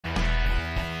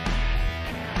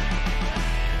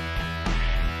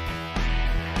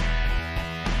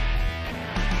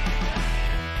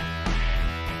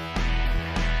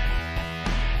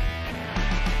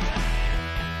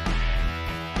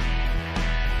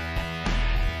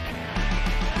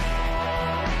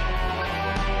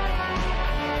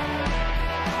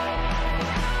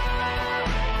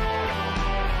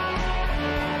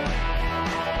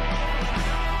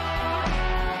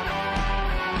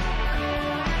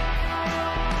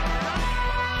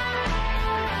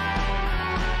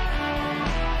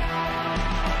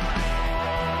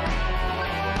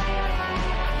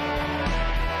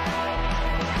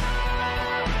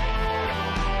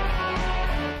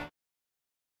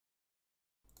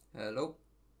Hello.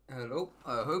 Hello.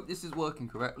 I hope this is working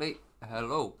correctly.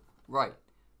 Hello. Right.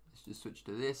 Let's just switch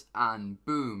to this and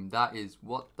boom. That is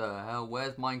what the hell.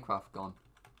 Where's Minecraft gone?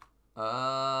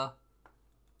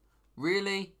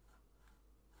 Really?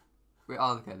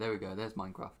 Oh, okay. There we go. There's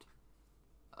Minecraft.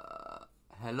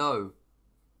 Hello.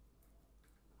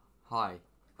 Hi.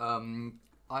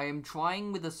 I am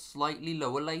trying with a slightly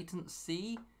lower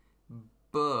latency,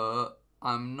 but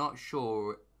I'm not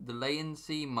sure. The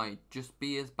latency might just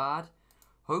be as bad.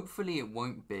 Hopefully it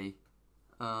won't be.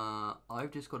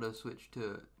 I've just got to switch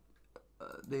to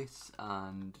this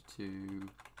and to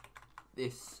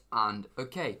this and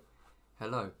okay.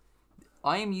 Hello.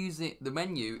 I am using, the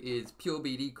menu is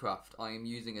PureBDcraft. I am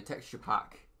using a texture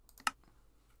pack.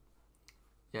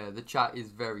 Yeah, the chat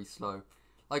is very slow.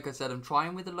 Like I said, I'm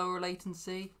trying with a lower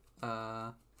latency.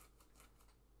 What?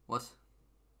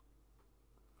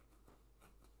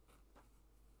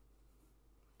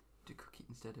 To cook it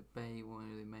instead of bait, what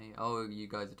do they make? Oh, you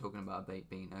guys are talking about a baked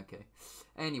bean. Okay.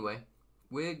 Anyway,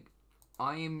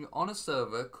 I am on a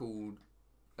server called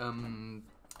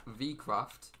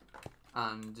Vcraft,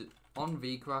 and on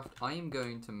Vcraft I am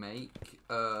going to make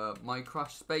my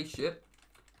crashed spaceship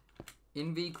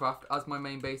in Vcraft as my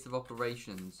main base of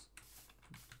operations.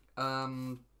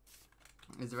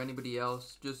 Is there anybody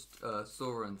else? Just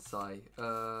Sora and Sai.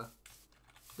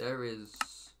 There is.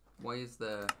 Why is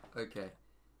there? Okay.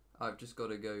 I've just got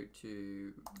to go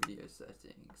to video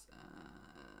settings.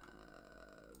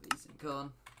 VSync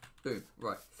on. Boom.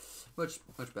 Right. Much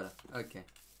better. Okay.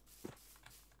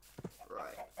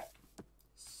 Right.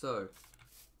 So.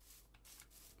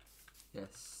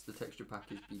 Yes, the texture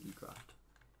pack is BDcraft.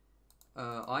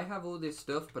 I have all this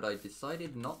stuff, but I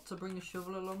decided not to bring a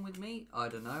shovel along with me. I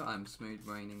don't know. I'm smooth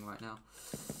braining right now.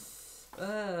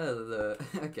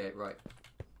 Okay, right.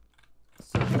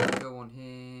 So let's go on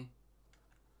here.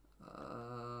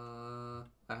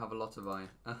 I have a lot of iron.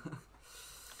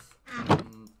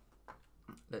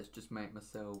 Let's just make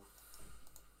myself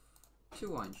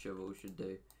 2 iron shovels should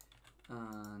do,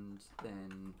 and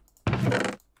then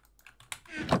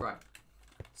right.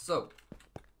 So.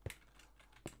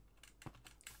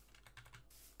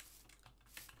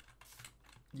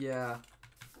 Yeah,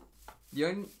 the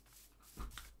only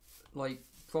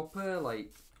proper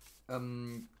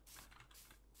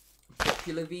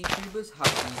popular VTubers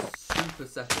have these super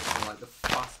setups and the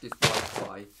fastest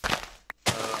Wi-Fi,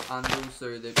 and also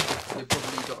they've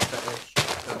probably got a better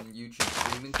YouTube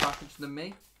streaming package than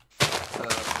me,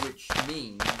 which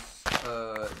means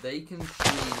they can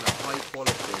stream at high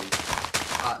quality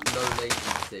at low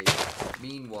latency.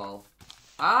 Meanwhile,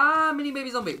 mini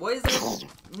baby zombie, what is this?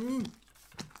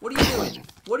 What are you doing?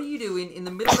 What are you doing in the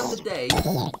middle of the day?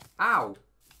 Ow.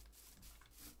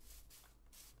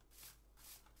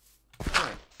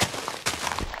 Right.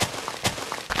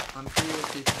 I'm curious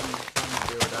if you can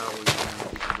build out or you can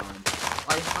design.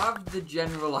 I have the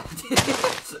general idea.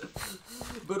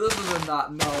 But other than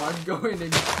that, no, I'm going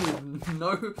into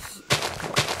no.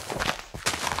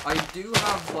 I do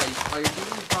have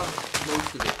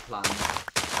most of it planned.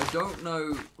 I don't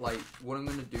know what I'm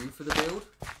gonna do for the build.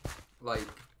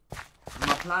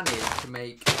 My plan is to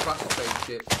make a crashed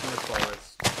spaceship in a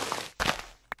forest.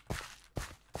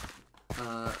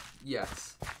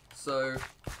 Yes. So,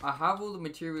 I have all the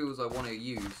materials I want to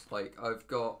use. I've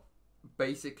got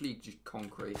basically just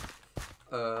concrete.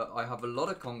 I have a lot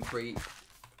of concrete,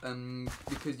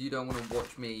 because you don't want to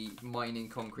watch me mining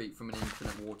concrete from an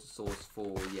infinite water source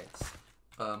for, yes.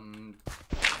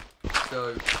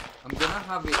 So, I'm gonna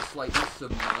have it slightly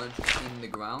submerged in the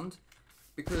ground.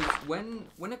 Because when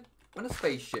a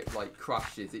spaceship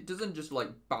crashes, it doesn't just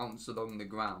bounce along the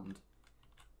ground,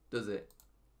 does it?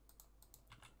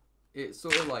 It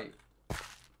sort of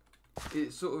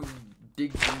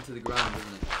digs into the ground,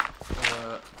 doesn't it?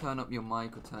 Turn up your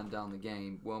mic or turn down the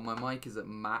game. Well, my mic is at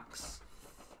max.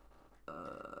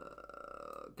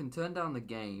 Can turn down the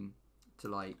game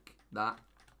to that.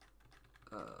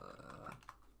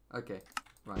 Okay,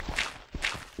 right.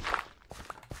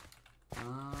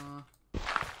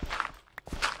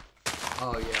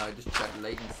 Oh yeah, I just checked.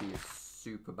 Latency is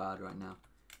super bad right now.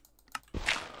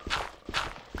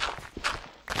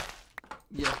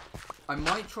 Yeah, I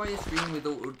might try a stream with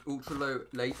ultra low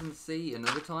latency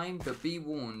another time, but be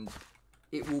warned,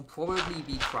 it will probably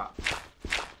be crap.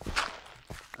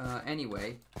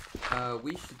 Anyway,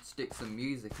 we should stick some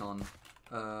music on.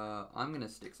 I'm gonna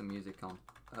stick some music on.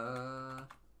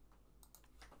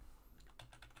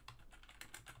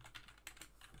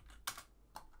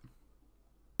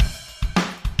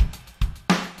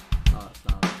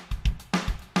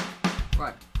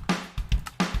 Right.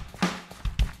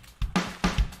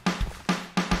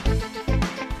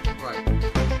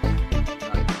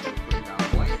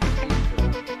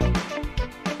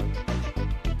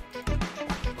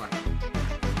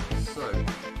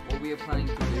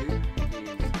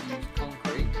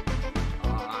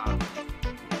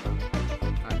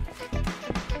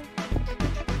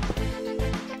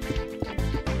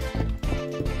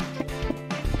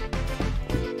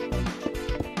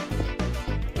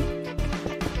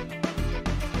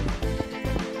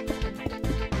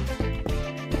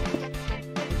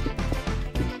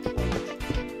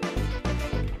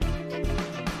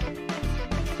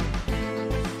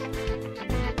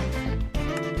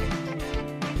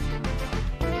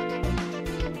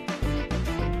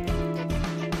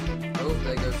 Oh,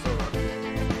 there goes Sora.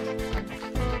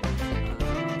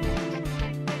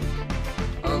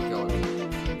 Oh god.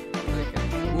 Okay,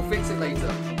 we'll fix it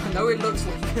later. I know it looks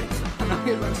like I know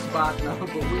it looks bad now,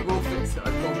 but we will fix it. I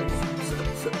promise.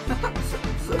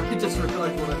 I just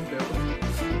realised what I've built.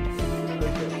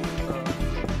 Okay.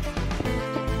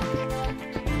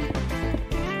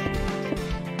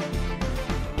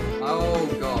 Oh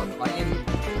god, I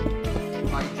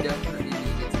definitely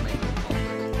needed to make it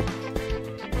concrete.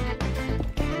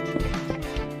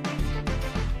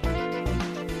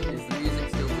 Is the music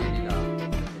still really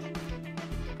loud?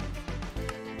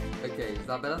 Okay, is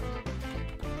that better?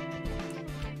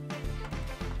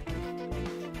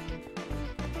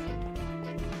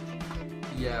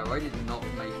 Yeah, I did not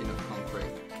make enough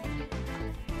concrete.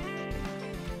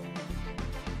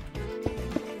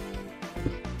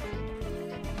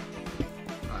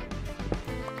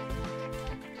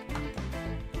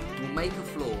 We'll make a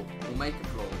floor. We'll make a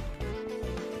floor.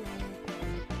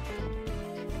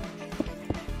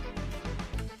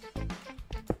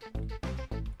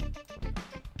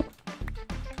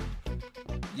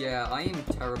 Yeah, I am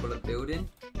terrible at building.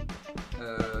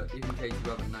 In case you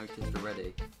haven't noticed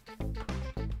already.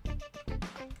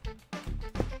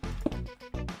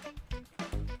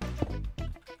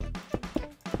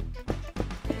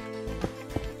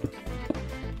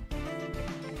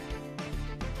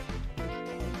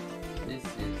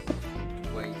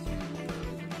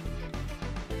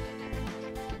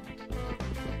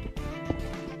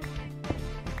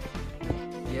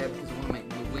 Yeah, because I want to make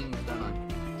the wings, don't I?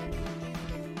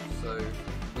 So,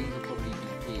 wings will probably be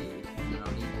here, and then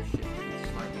I'll need the ship to be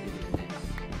slightly bigger than this.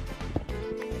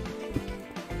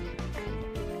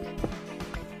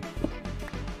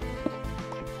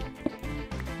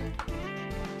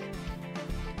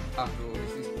 After all,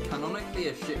 this is canonically a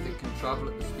ship that can travel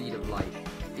at the speed of light.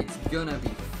 It's gonna be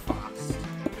fast.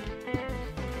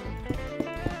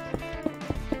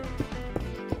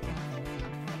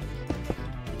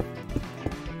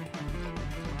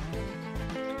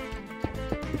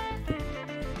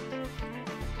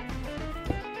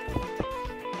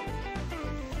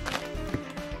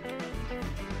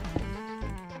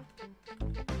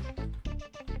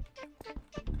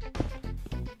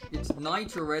 It's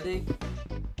night already.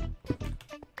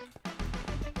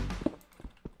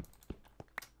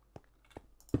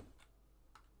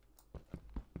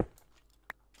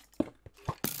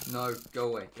 No, go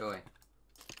away, go away.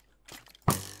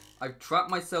 I've trapped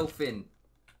myself in.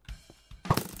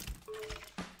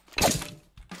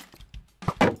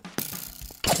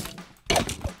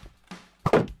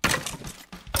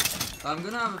 I'm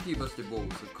gonna have a few busted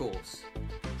walls, of course.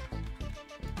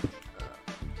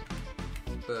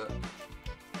 But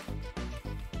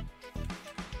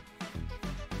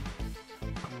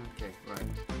okay, right.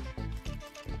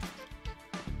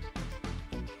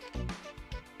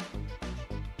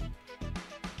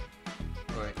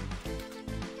 Right.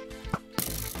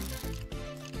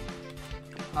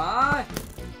 Ah!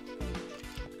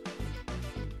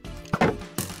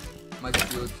 My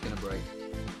shield's gonna break.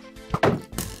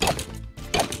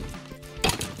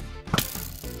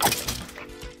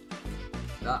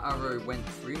 That arrow went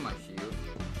through my shield.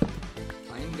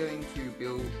 I am going to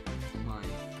build my...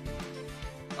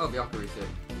 Oh, the Akari's here.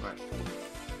 Right.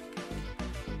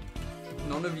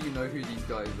 None of you know who these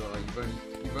guys are.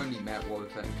 You've only met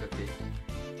Wallopet and Cookie.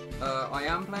 I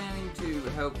am planning to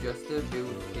help Jester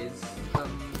build his I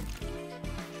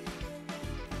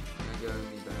go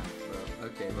me back. Well,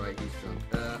 okay, right, he's drunk.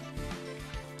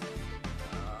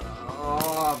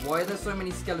 Oh, why are there so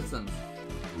many skeletons?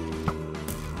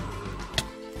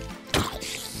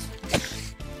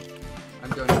 I'm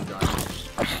going to die.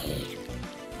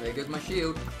 There goes my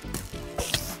shield.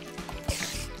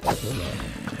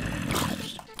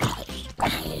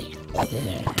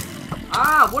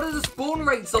 Ah, what are the spawn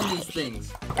rates on these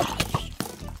things?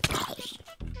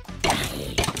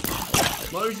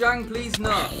 Mojang, please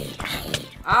no.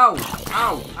 Ow,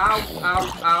 ow, ow, ow,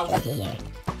 ow.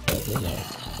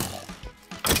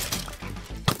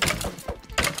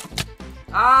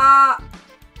 Ah!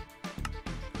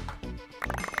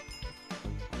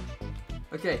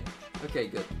 Okay, okay,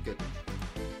 good, good.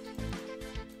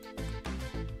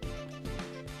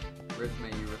 Rip, may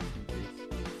you rest in peace.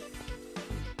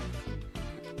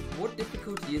 What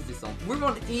difficulty is this on? We're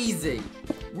on easy!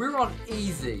 We're on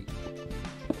easy!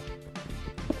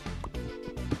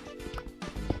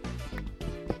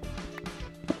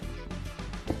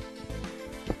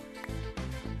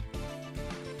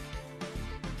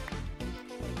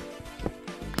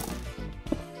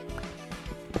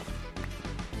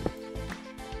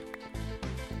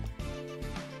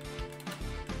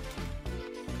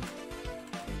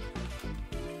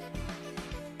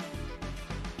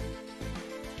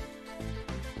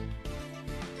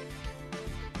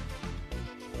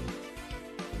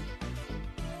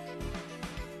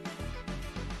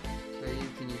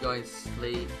 guys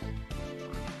sleep.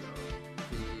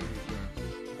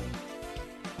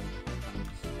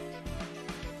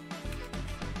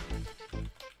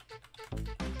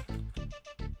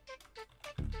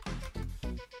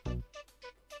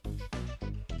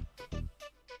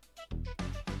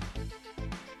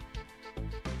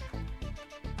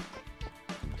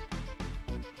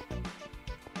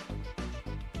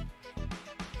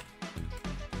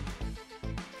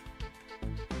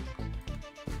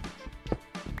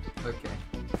 Okay,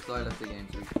 so I left the game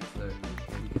so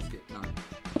we can skip now.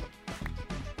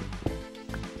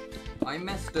 I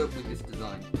messed up with this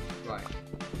design. Right.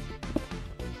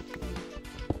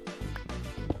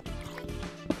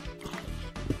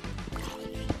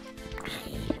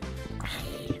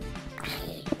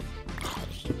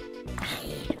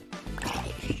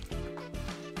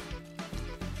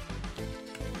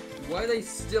 Why are they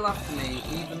still after me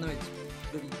even though it's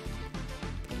bloody...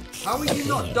 How are you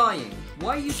not dying?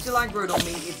 Why are you still aggroed on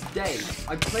me? It's day.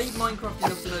 I played Minecraft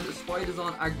enough to know that spiders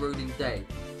aren't aggroed in day.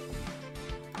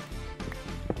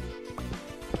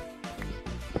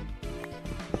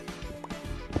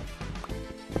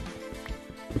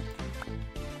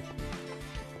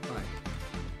 Right.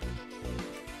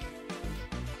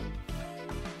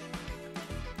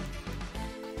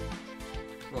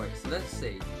 Right, so let's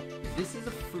see. If this is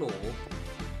a floor,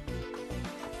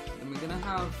 then we're gonna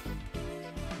have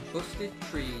busted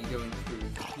tree going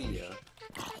through here.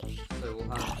 So we'll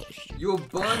have... You're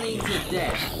burning to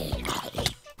death!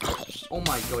 Oh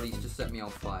my god, he's just set me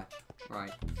on fire.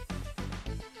 Right.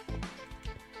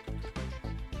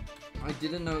 I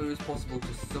didn't know it was possible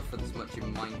to suffer this much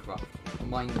in Minecraft.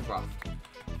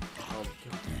 Oh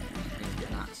god. I need to get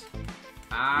an axe.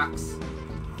 Axe!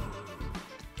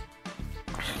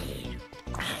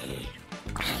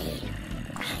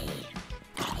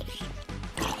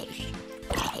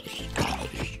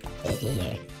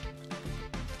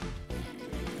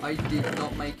 I did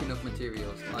not make enough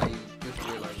materials. I just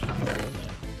realised that.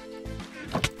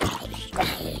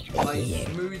 My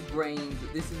smooth-brained.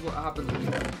 This is what happens when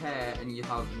you prepare and you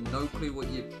have no clue what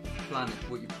you're planning,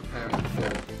 what you're preparing for.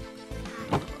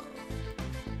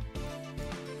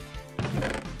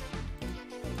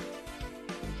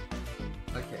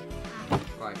 Okay,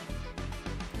 right.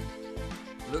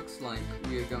 Looks like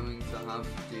we are going to have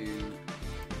to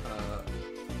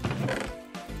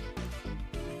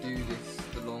do this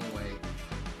the long way,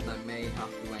 and I may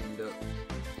have to end up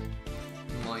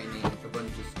mining a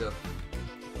bunch of stuff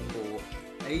for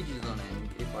ages on end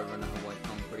if I run out of white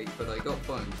concrete, but I got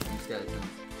bones from skeletons.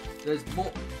 There's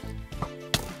more.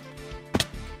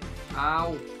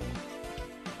 Ow!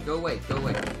 Go away, go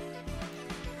away.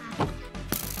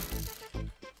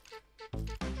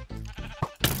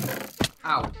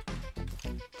 Ow!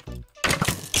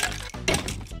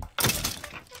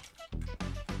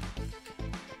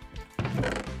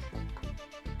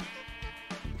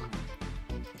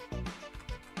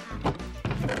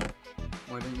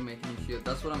 Why don't you make a new shield?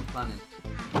 That's what I'm planning.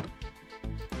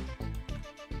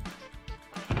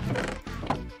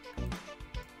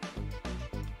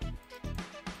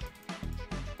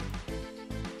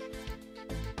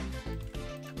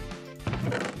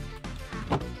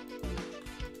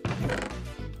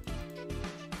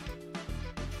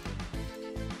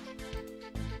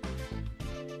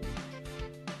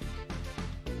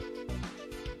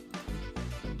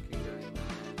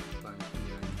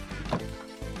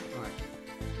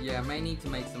 Yeah, I may need to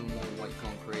make some more white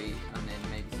concrete and then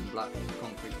maybe some black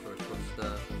concrete for a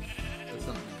thruster or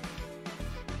something.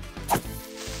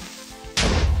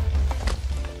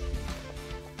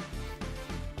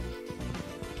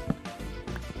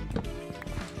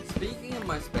 Speaking of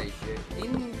my spaceship,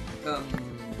 in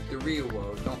the real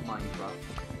world, not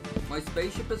Minecraft, my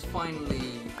spaceship has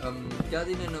finally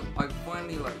gathered enough. I've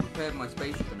finally repaired my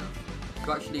spaceship enough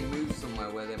to actually move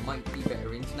somewhere where there might be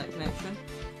better internet connection.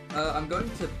 I'm going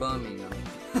to Birmingham.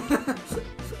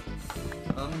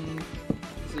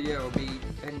 So yeah, I'll be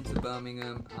heading to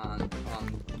Birmingham and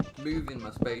I'm moving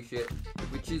my spaceship,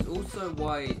 which is also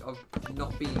why I've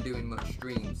not been doing much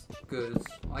streams, because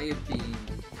I have been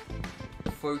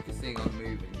focusing on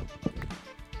moving.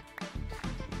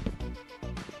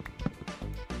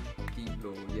 Deep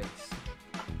lore, yes.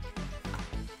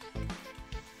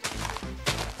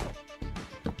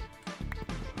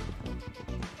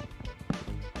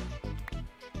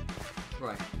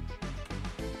 Right,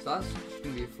 so that's just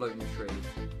going to be a floating tree,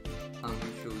 and we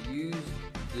shall use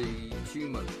the too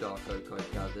much dark oak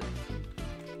I've gathered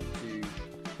to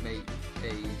make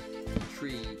a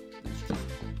tree that's just...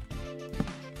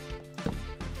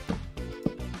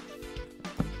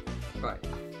 Right.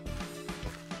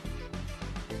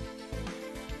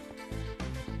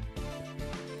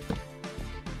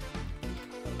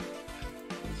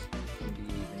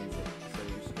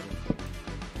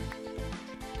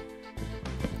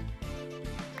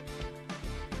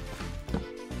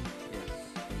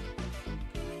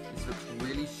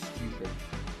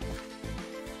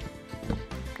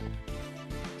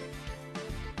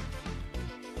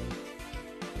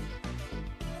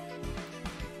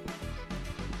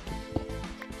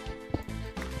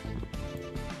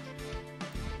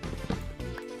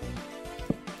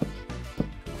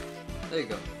 There you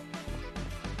go.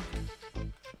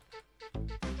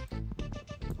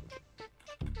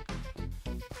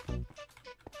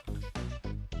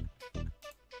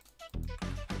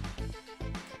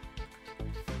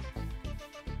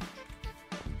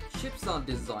 Ships aren't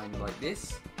designed like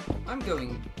this. I'm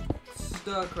going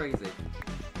stir crazy.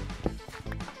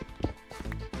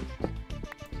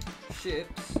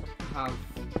 Ships have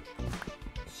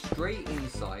straight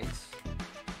insides.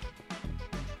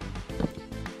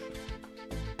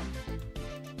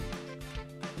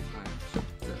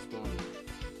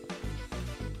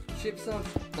 Ships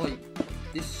have like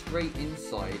this straight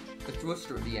inside, a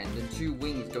thruster at the end, and two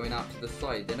wings going out to the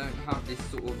side. They don't have this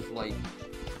sort of like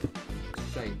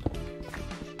shape.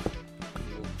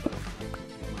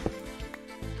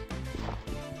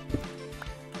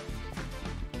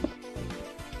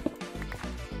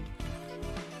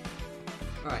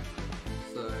 Right,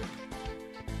 so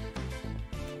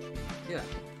yeah.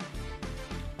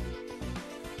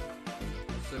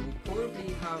 So we'll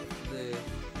probably have the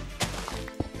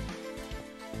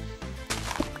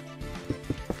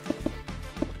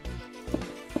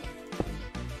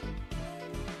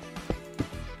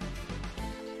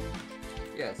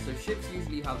so ships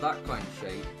usually have that kind of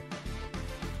shape,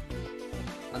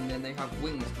 and then they have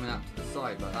wings coming out to the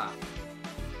side like that.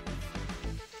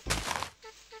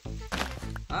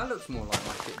 That looks more like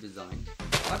my ship design.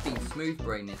 I've been smooth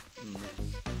braining in this.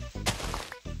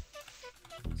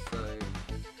 So,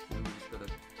 we just gotta...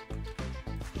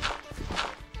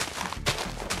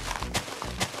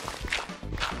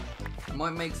 I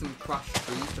might make some crushed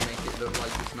trees to make it look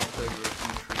like it's knocked over a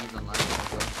few trees on landing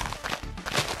as well.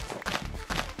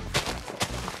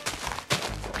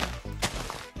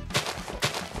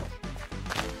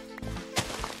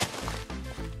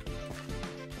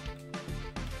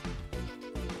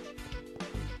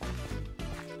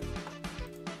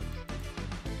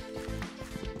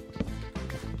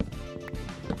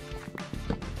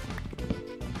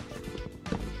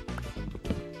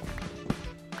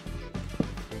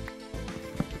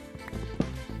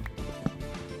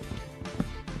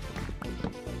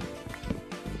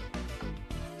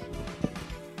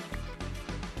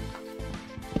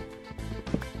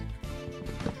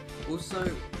 Also,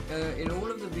 in all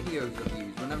of the videos I've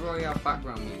used, whenever I have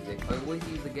background music, I always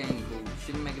use a game called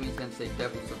Shin Megami Tensei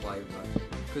Devil Survivor,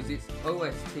 because its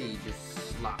OST just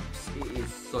slaps. It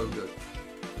is so good.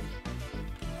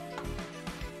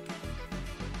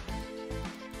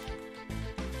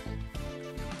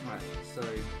 Right, so,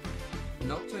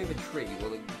 knocked over tree,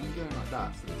 well it would be going like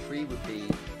that, so the tree would be...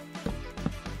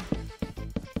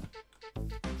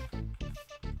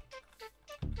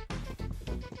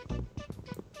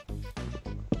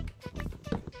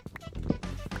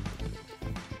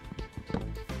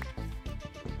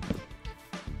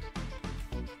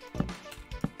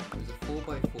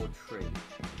 by 4 tree,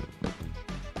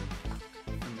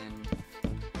 and then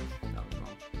that was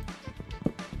wrong.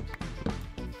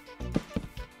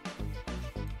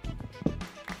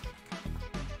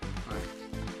 Right.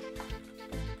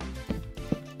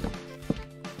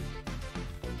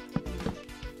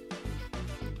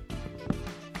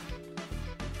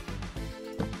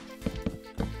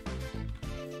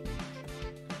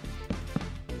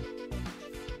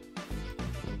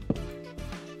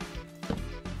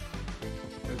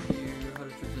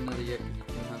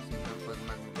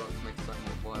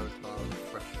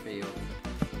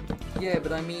 Yeah,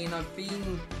 but I mean, I've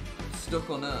been stuck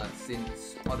on Earth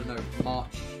since, I don't know,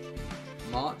 March,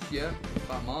 yeah?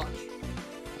 About March?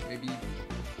 Maybe,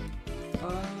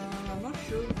 I'm not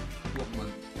sure what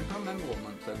month, I can't remember what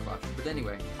month I crashed, but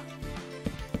anyway,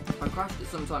 I crashed it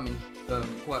sometime in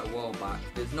quite a while back.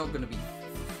 There's not going to be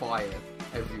fire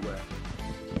everywhere.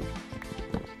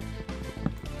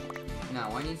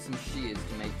 Now, I need some shears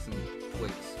to make some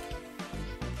twigs.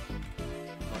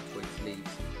 Not twigs,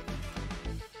 leaves.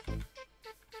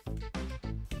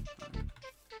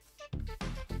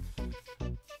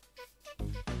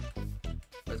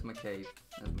 There's my cave.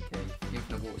 There's my cave.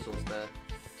 Infinite water source there.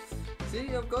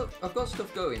 See, I've got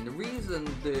stuff going. The reason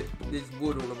that there's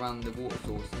wood all around the water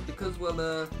source is because, well,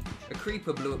 a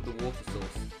creeper blew up the water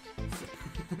source.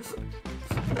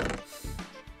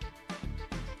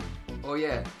 Oh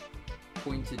yeah,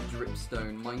 pointed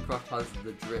dripstone. Minecraft has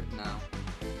the drip now.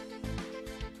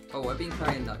 Oh, I've been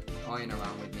carrying that iron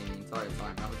around with me the entire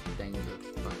time. That was dangerous.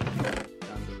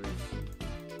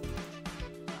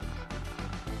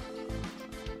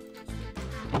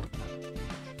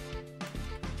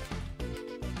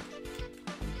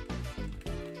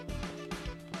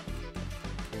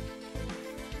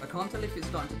 I can't tell if it's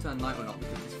starting to turn night or not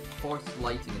because this forest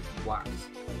lighting is whacked.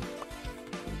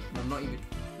 I'm not even.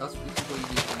 This is what you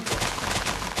need to use.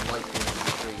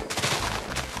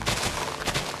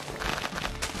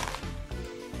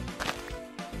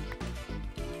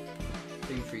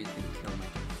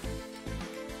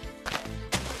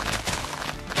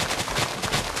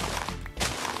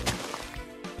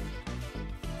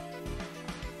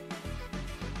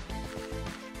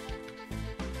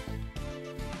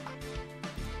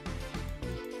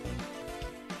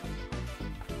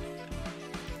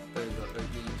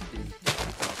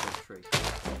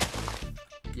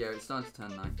 Yeah, it's starting to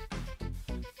turn night.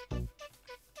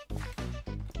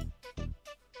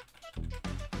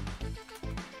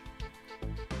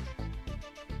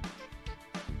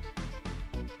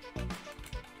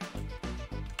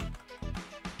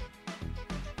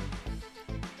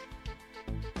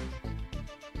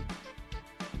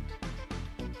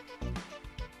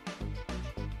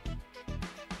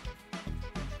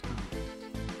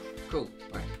 Cool,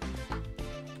 right.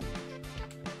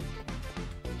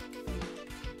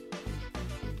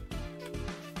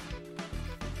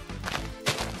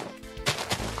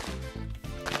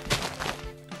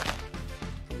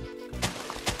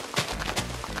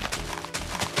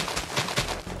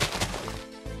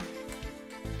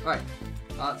 Right,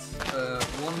 that's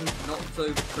one knocked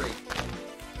over tree.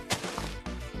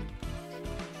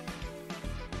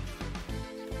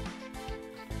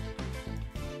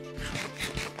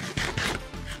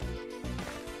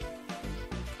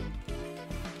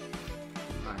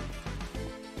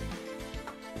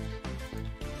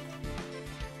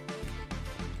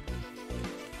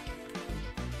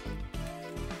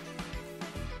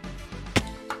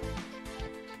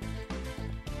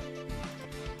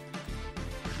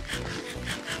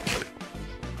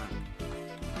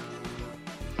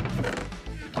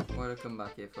 What did I come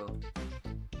back here for?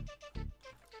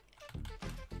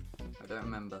 I don't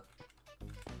remember.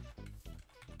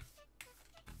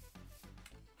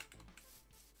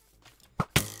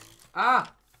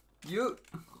 Ah! You!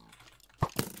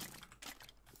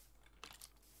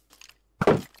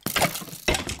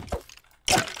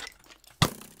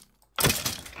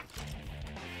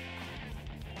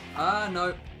 Ah,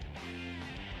 no.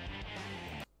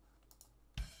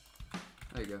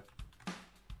 There you go.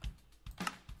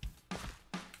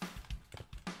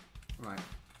 Right.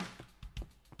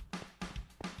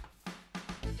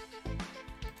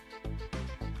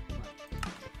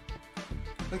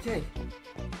 Okay.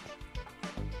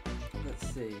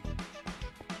 Let's see.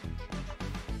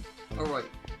 Alright.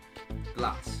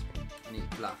 Glass. I need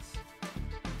glass.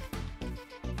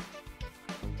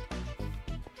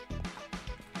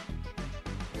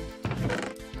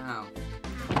 Now,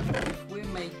 if we're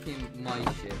making my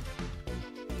ship,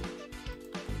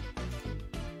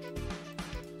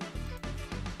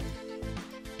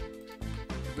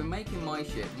 making my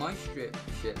ship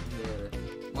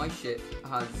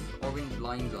has orange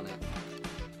lines on it,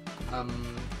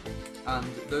 and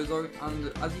those are,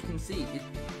 and as you can see,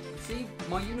 it's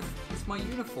my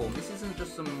uniform. This isn't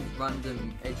just some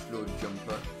random edgelord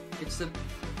jumper. It's a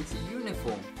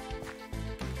uniform.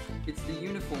 It's the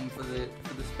uniform for the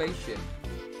spaceship,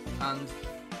 and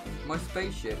my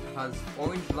spaceship has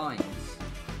orange lines.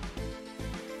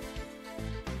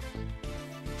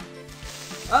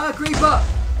 Ah, creeper!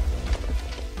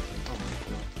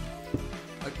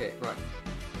 Okay, right.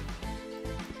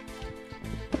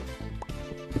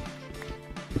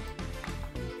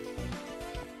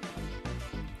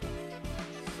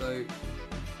 So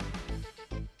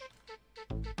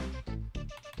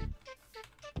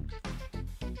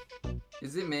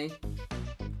is it me?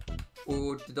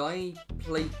 Or did I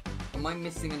am I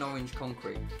missing an orange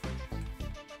concrete?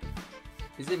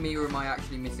 Is it me, or am I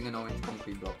actually missing an orange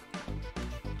concrete block?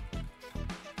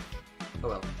 Oh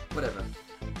well, whatever.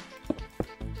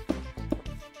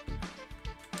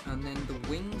 And then the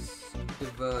wings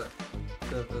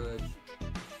diverge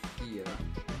here.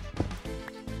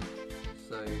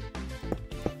 So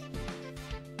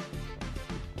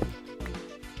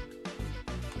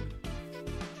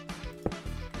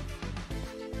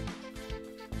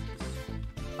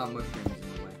that mushroom's in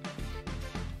the way.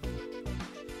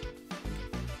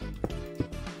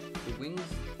 The wings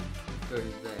go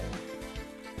there.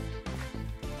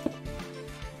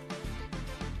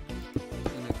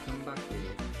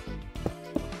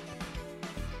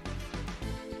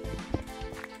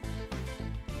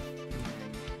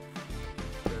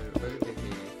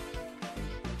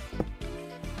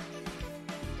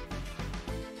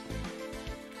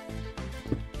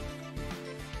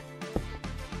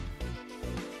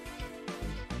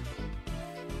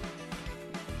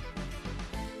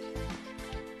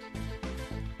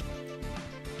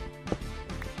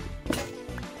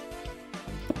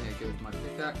 My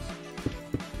pickaxe.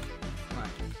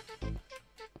 Right.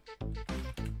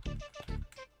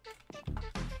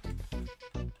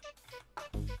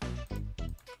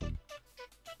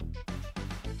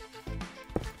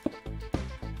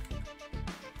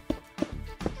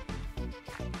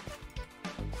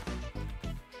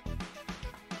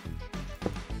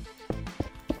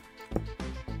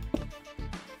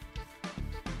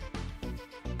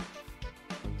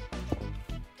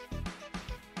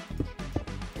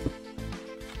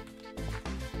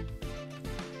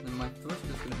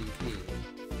 it's gonna be here.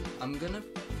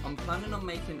 I'm planning on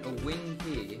making a wing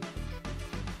here,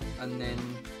 and then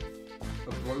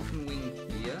a broken wing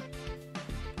here.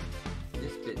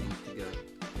 This bit needs to go.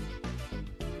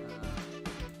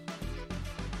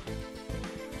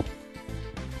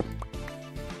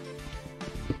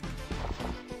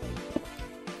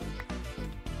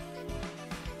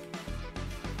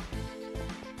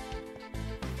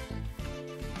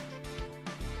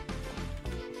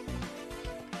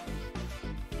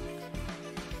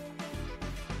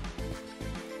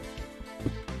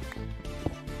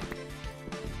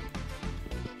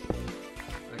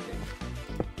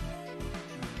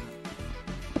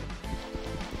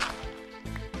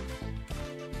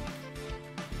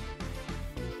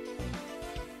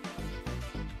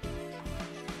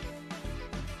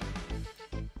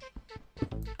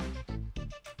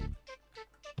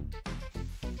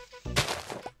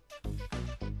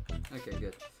 Okay,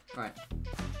 good. Right.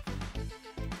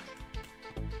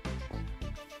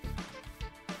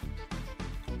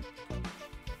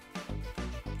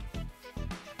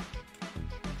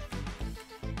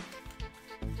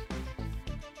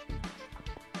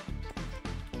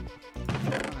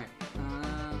 Right,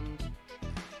 and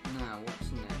now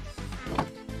what's next?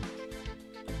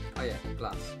 Oh yeah,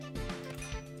 glass.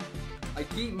 I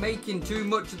keep making too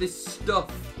much of this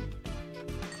stuff.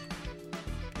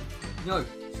 No.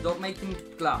 Stop making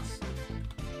glass.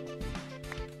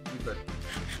 Good.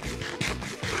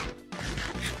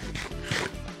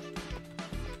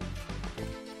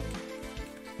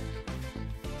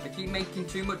 I keep making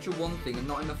too much of one thing and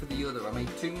not enough of the other. I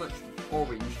make too much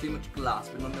orange, too much glass,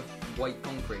 but not enough white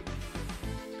concrete.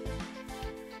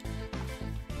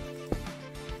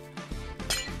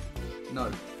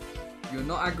 No. You're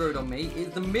not aggroed on me.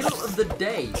 It's the middle of the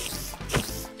day.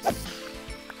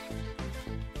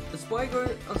 A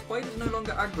spider's no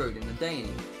longer aggroed in the day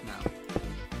now.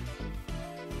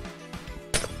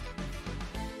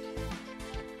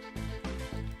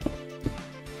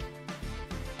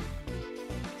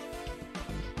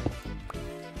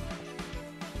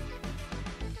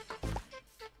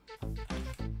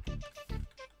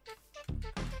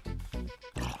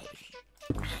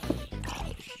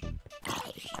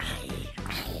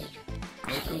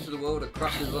 Welcome to the world of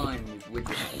crap design with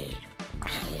Widget.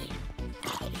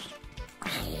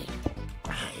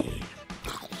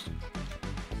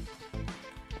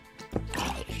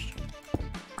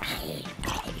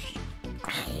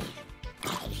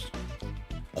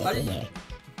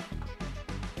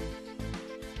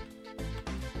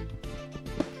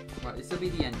 Right, this will be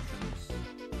the entrance.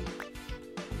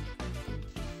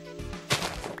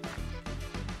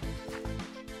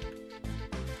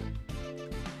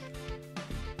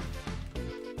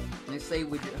 Let's say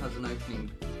Widget has an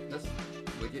opening.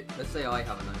 Let's say I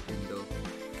have an opening door.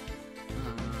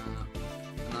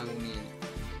 And I will need.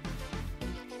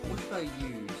 What should I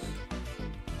use?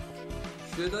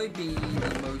 Should I be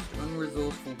the most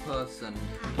unresourceful person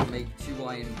to make 2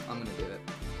 iron? I'm gonna do it.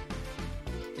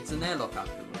 It's an airlock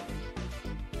after all.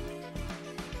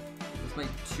 Let's make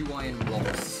 2 iron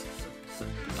blocks.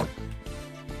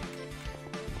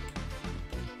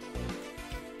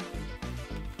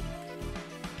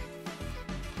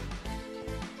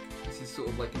 This is sort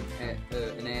of like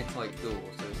an airtight door,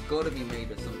 so it's got to be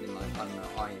made of something like, I don't know,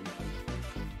 iron.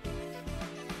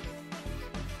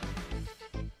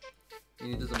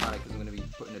 It doesn't matter because I'm going to be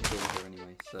putting a door here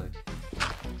anyway, so.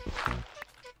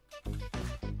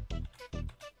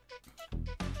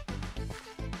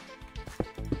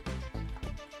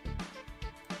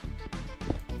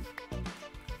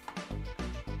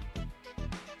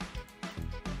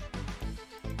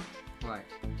 Right.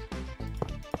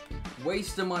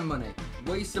 Waste of my money,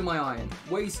 waste of my iron,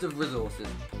 waste of resources.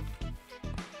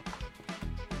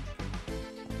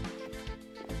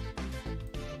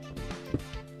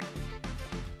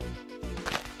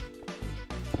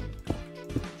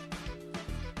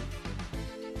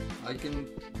 I can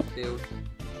build,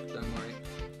 don't worry.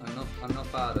 I'm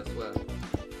not bad, I swear.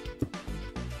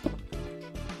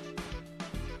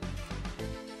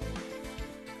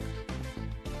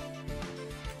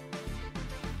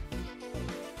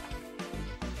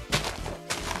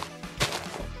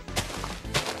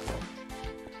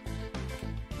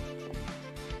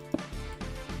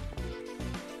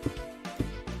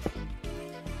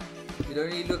 It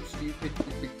only looks stupid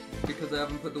because I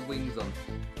haven't put the wings on.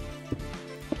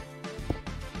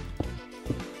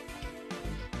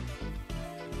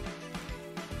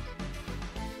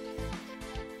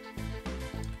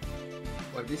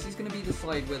 Right, this is going to be the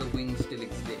side where the wings still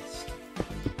exist.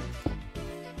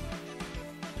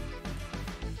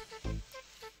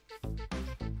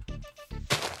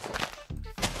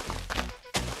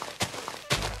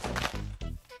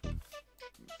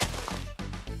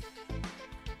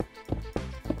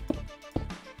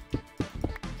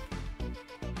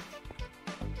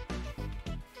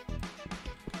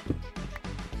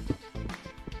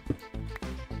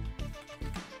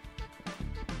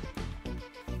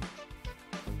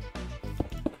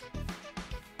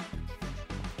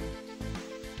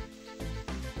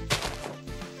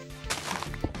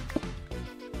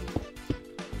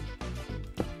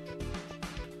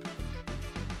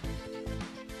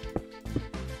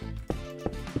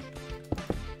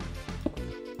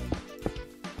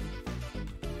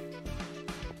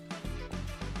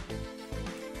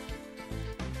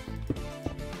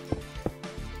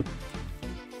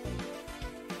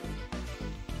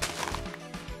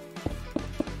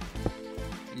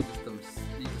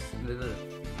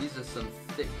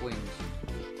 stick wings.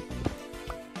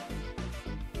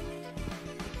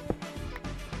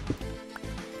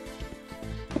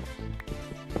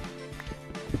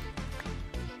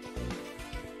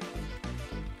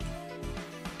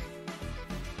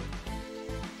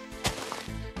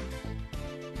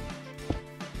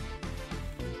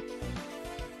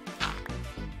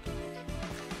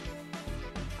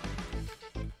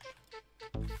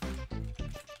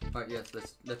 Right, yes,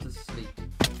 let us sleep.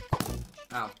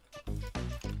 Ow.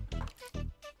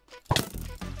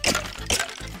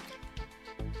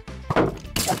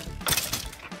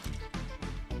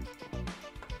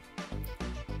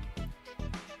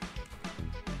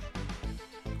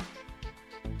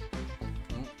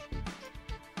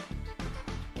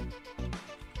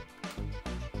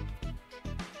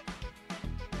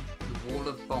 The wall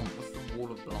of bomb. What's the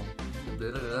wall of bomb?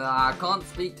 I can't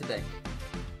speak today.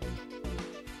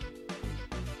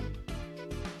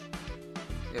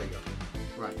 There we go.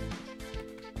 Right.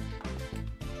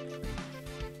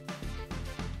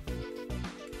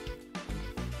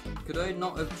 Could I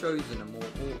not have chosen a more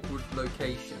awkward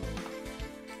location?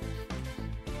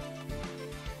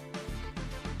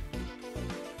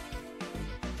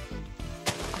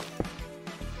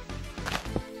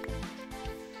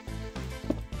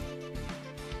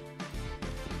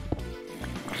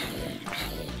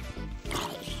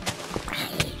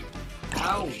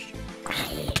 Ow!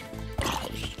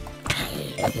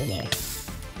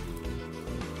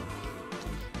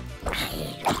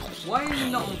 Why are you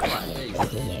not on flat? There you go.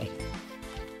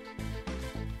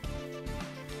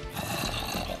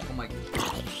 Oh my god.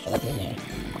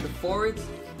 The forest,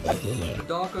 the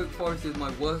dark oak forest is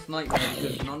my worst nightmare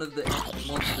because none of the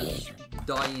monsters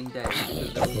die in day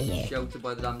because they're all sheltered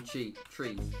by the damn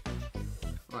trees.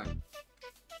 Right.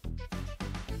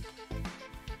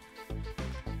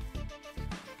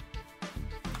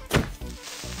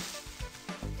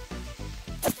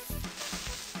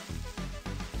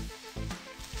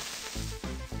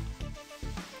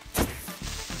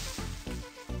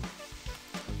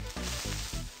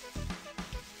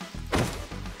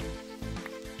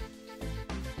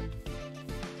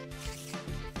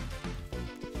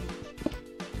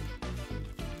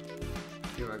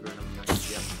 Here I go,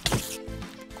 yep.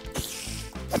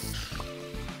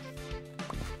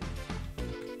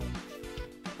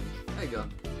 There you go.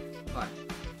 Right.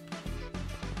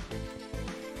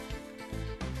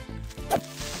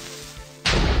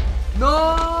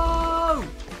 No!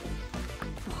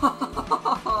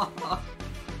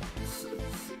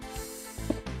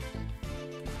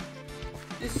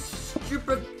 This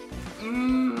stupid.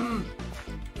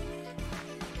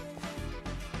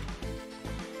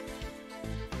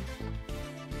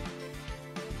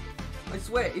 I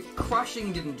swear, if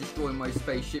crashing didn't destroy my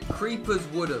spaceship, creepers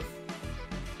would have.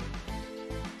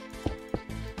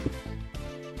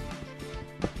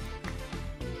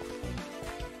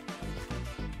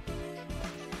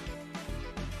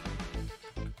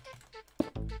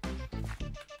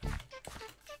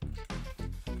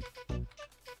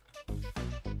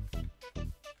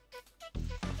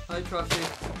 Hi, Trashy.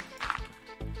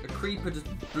 A creeper just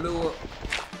blew up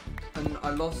and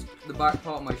I lost the back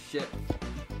part of my ship.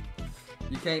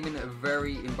 You came in at a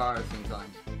very embarrassing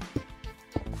time.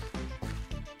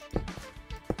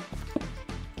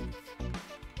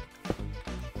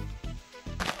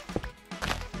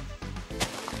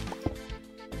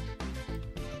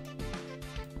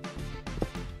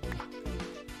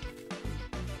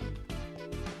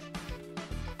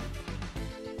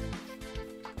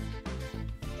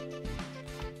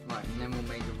 Right, and then we'll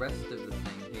make the rest of the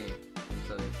thing here.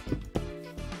 So.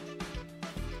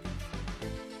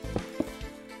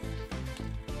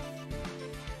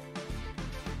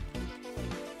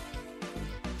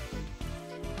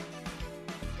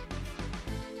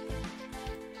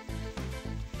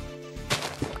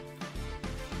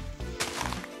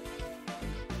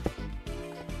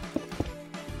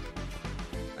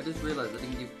 I just realised I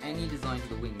didn't give any design to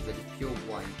the wings, they're just pure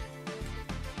white.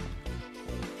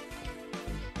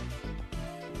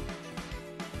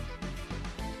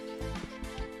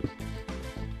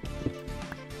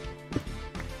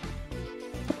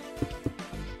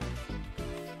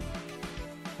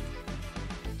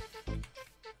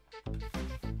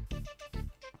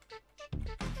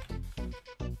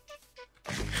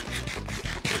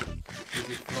 Does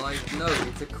it fly? No,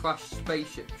 it's a crashed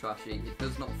spaceship, Trashy. It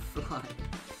does not fly.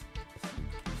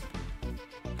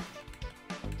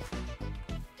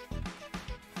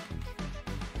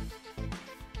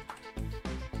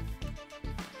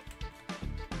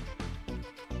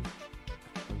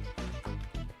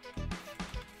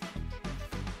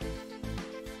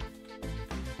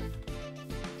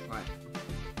 Right.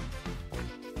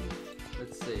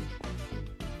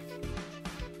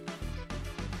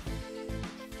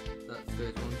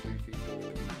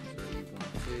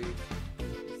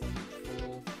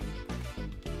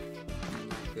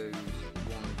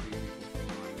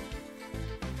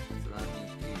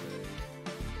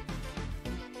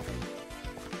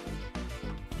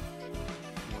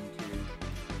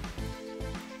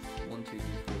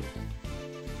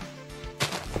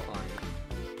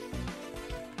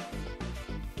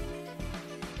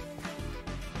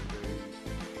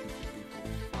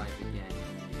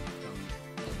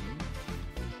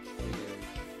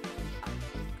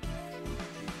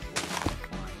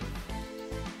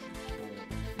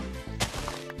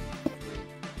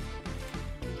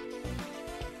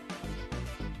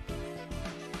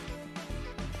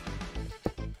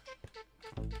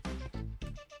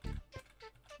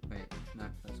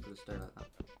 just stay like that.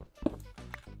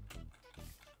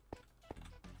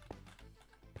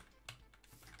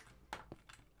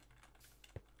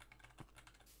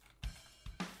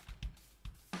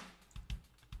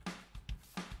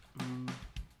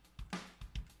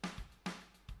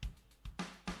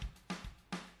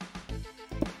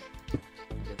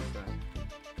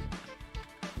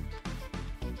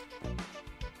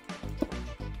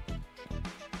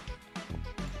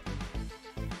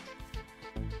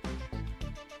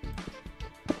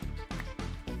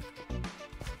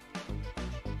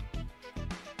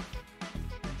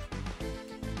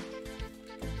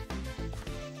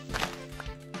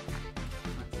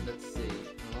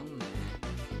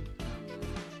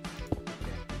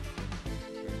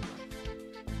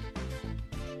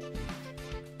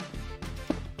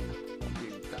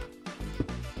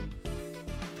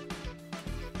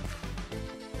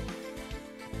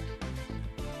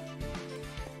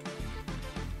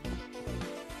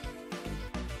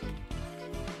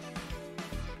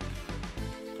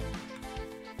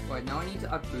 Right, now I need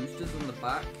to add boosters on the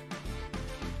back,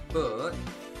 but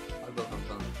I will have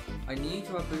fun. I need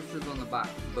to add boosters on the back,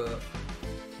 but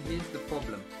here's the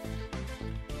problem.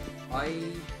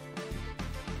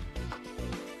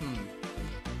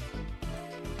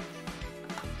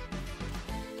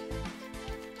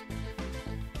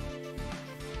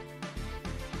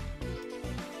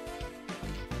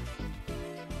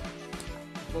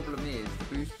 The problem is the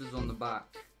boosters on the back.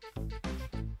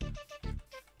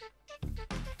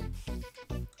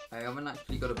 I haven't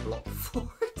actually got a block for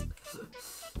it,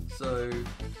 so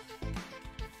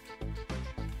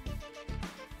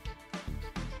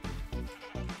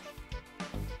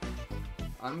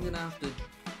I'm gonna have to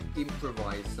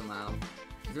improvise somehow.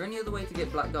 Is there any other way to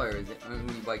get black dye, or is it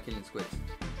only by killing squids?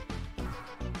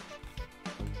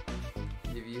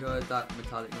 If you heard that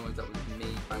metallic noise, that was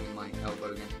me banging my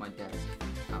elbow against my desk.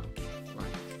 Ouch. Right.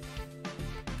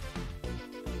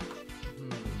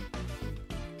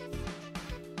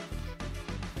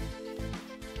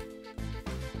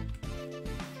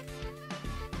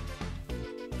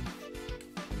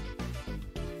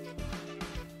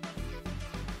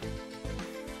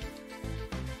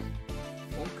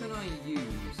 What can I use?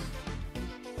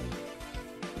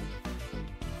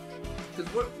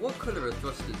 Because what colour are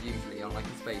thrusters usually on like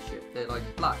a spaceship? They're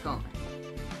like black, aren't they?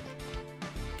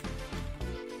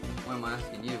 Why am I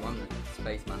asking you? I'm the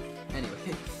spaceman. Anyway,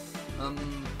 I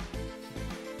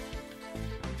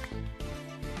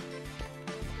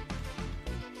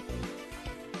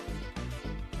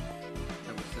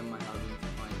will send my husband to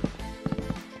find it.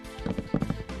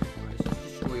 Right, let's just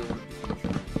destroy all of this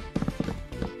insurance.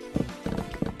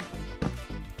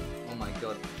 Oh my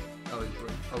god,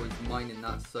 I was mining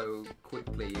that so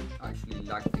quickly it actually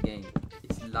lagged the game.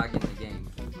 It's lagging the game.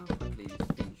 How quickly it's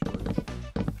being destroyed.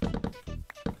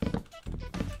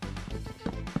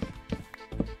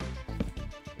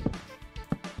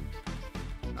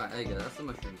 Alright, there you go, that's the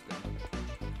mushrooms done.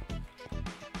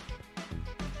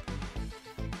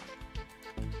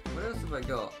 What else have I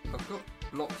got? I've got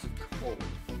blocks of coal.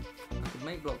 I could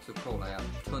make blocks of coal, I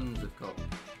have tons of coal.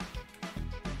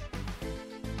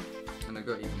 And I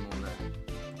got even more there.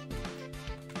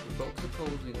 The box of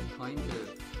coal's in kind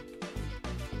of...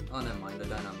 Oh, never mind, I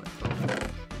don't have much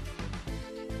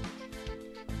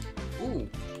coal. Ooh!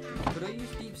 Could I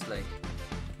use Deep Slate?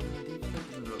 Deep Slate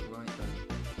doesn't look right there.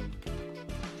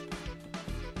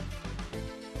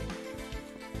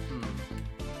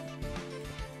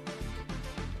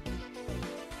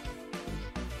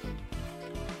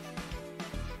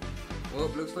 Well,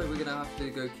 it looks like we're gonna have to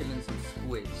go killing some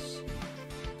squids.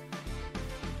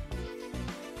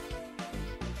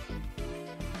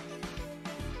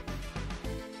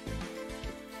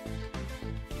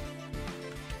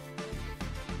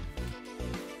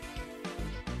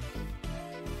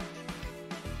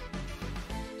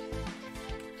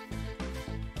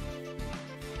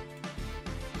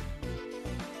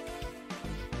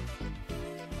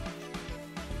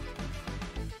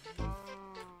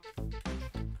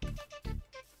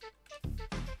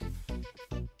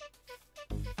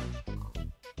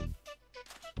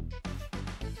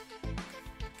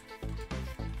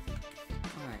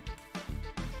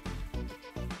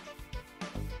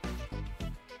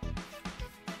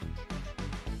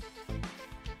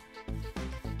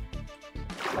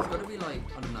 It's gotta be like,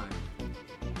 I don't know,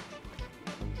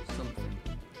 something.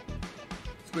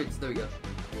 Squids, there we go.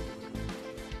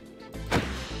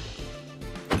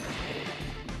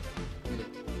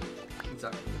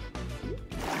 Exactly.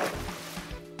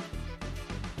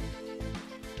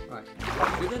 Right,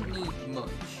 shouldn't need much,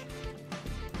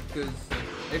 because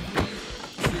every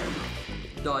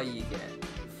 2 dye you get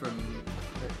from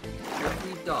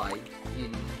every die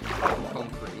in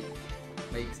concrete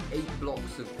makes 8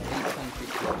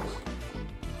 concrete blocks.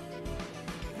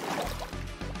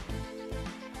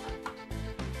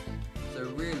 So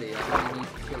really, I only need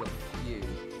to kill a few.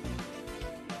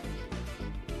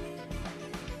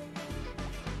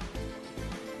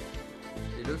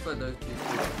 It looks like those 2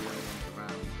 squids are the only ones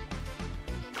around.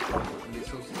 And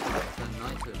it's also starting to turn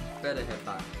night, so better head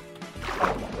back.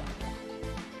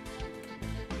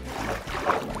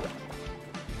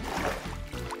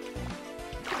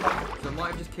 So I might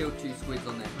have just killed 2 squids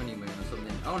on their honeymoon or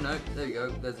something. Oh no, there you go,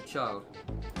 there's a child.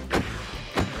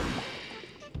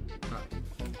 Right.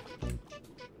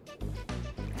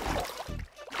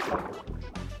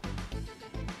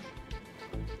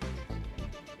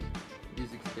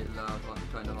 Music's a bit loud,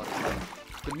 kind of hard to hear.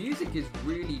 The music is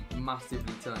really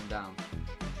massively turned down.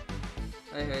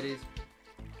 Hey Hades.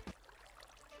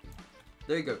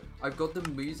 There you go. I've got the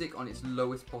music on its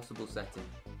lowest possible setting.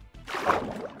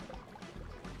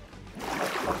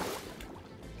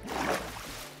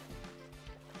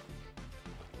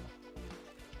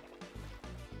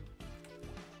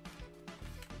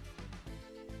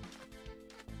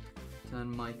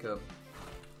 Turn mic up.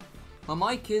 My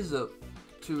mic is up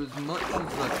to as much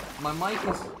as like, my mic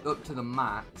is up to the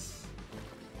max.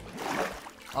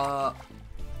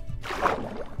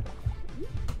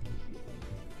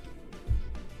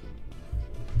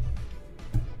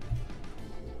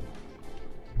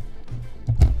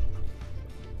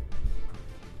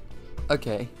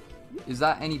 Okay, is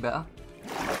that any better?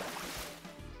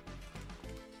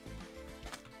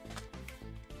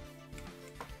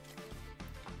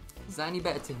 Is that any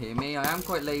better to hear me? I am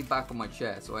quite laid back on my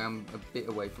chair, so I am a bit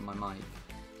away from my mic.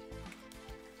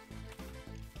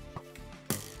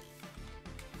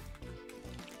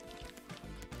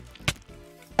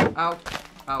 Ow,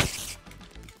 ow.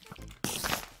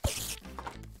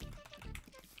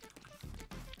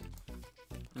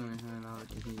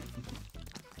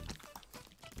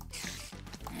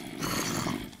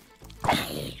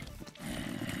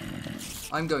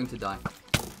 I'm going to die.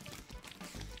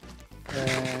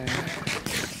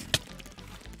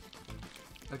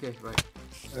 Okay, right.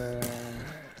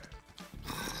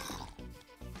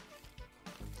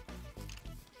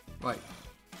 Right.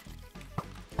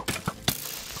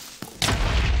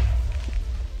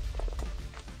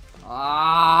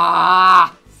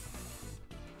 Ah!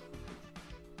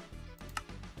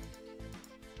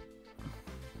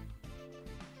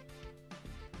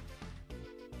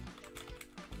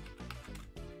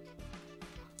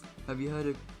 Have you heard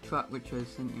a track which I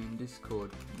sent you in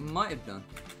Discord? Might have done.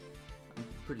 I'm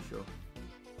pretty sure.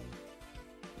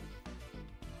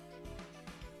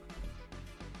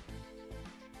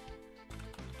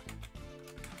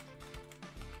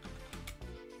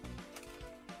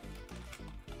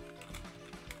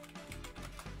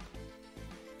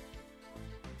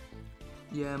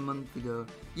 Yeah, a month ago.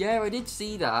 Yeah, I did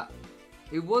see that.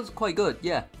 It was quite good,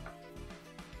 yeah.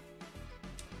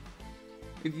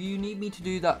 If you need me to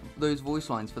do those voice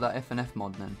lines for that FNF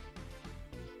mod, then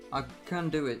I can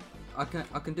do it. I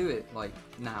can do it like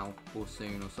now or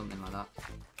soon or something like that.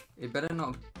 It better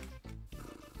not.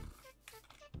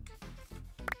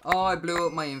 Oh, I blew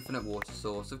up my infinite water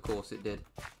source. Of course it did.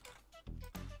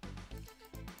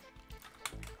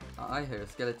 I hear a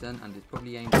skeleton, and it's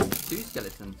probably aimed at 2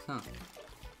 skeletons, huh?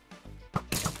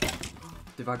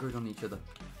 They've aggroed on each other.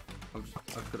 I've just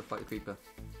got to fight the creeper.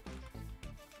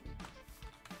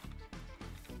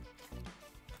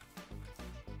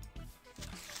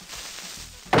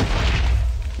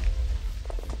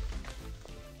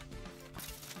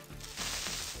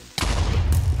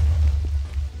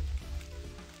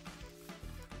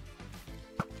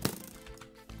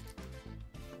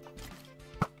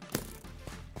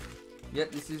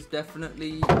 Yep, this is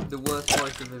definitely the worst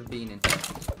place I've ever been in.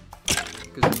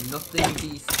 Because nothing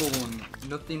despawns,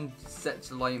 nothing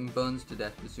sets alight and burns to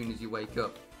death as soon as you wake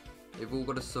up. They've all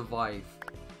got to survive.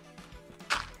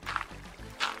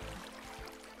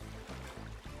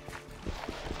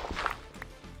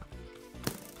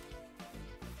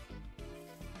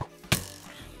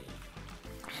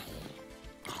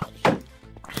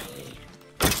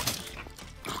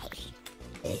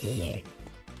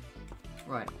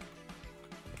 Right.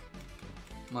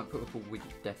 Might put up a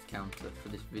widget death counter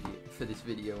for this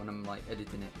video when I'm like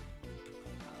editing it.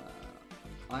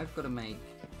 I've got to make.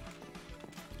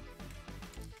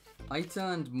 I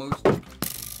turned most.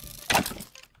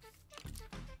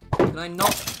 Can I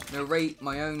not narrate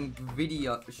my own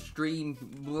video stream?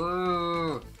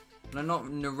 Whoa. Can I not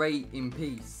narrate in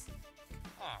peace?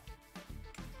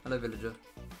 Hello, villager.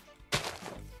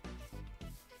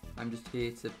 I'm just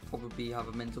here to probably have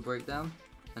a mental breakdown.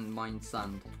 and mine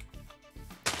sand.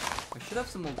 I should have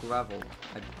some more gravel,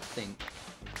 I think.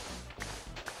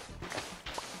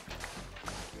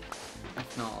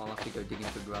 If not, I'll have to go digging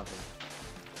for gravel.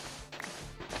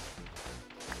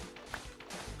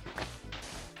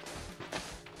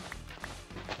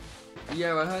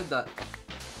 Yeah, I heard that.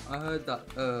 I heard that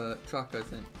track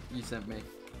you sent me.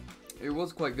 It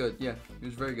was quite good. Yeah, it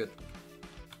was very good.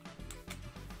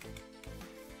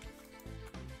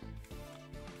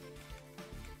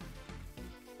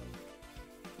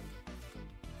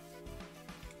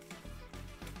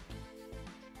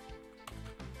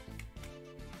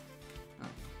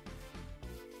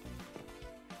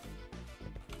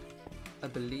 I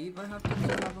believe I have some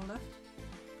gravel left.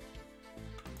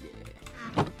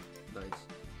 Yeah, those.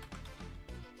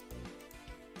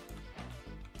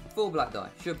 4 black dye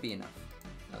should be enough.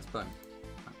 That's fun.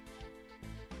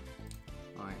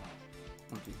 Alright.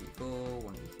 1, 2, 3, 4.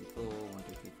 1, 2, 3, 4. 1,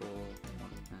 2, 3, 4. 1,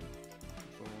 10,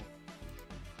 4.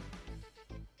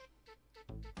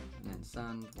 And then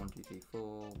sand. 1, 2, 3, 4.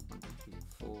 1, 2, 3,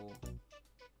 4.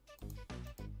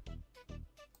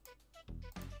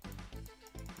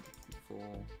 4, 1,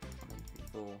 2,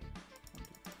 4, 1, 2, 4.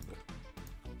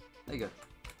 There you go.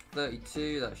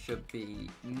 32, that should be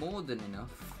more than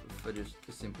enough for just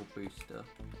a simple booster.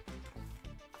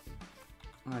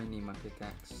 I need my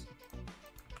pickaxe.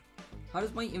 How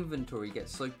does my inventory get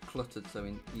so cluttered so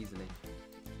easily?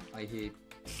 I hear,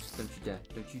 don't you dare,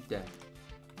 don't you dare.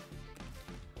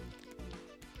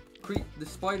 The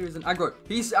spider is an aggro.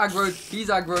 He's aggroed, he's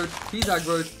aggroed, he's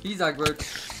aggroed, he's aggroed.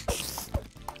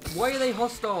 Why are they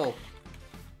hostile?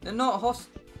 They're not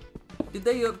Did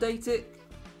they update it?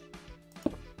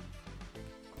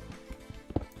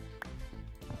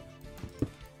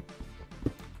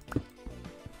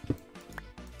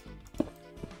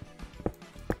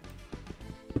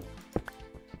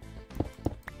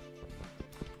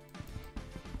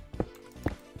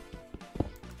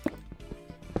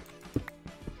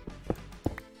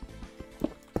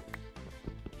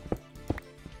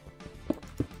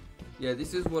 Yeah,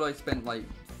 this is what I spent like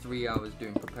 3 hours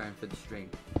doing preparing for the stream.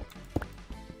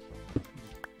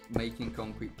 Making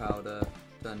concrete powder,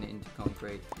 turning it into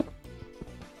concrete.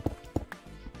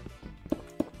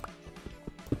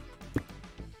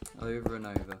 Over and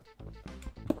over.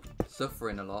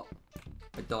 Suffering a lot.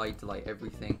 I died to like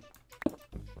everything.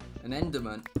 An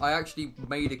enderman. I actually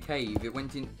made a cave. It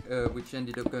went in, which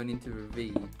ended up going into a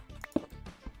ravine.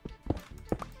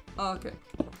 Oh, okay.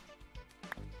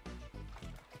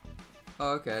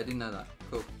 Oh, okay, I didn't know that.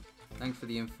 Cool. Thanks for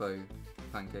the info,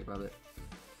 Pancake Rabbit.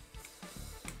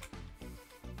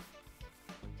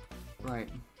 Right.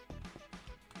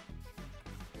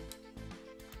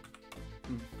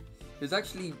 It's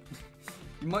actually...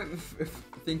 you might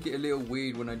think it a little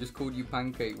weird when I just called you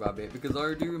Pancake Rabbit, because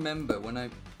I do remember when I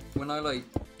like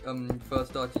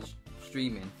first started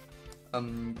streaming,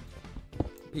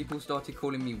 people started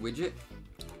calling me Widget,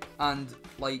 and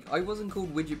like I wasn't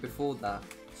called Widget before that.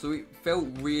 So it felt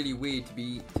really weird to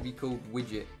be called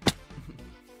Widget.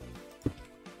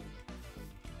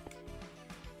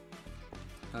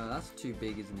 That's too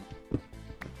big, isn't it?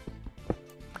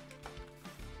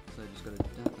 So I just gotta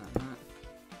dump that.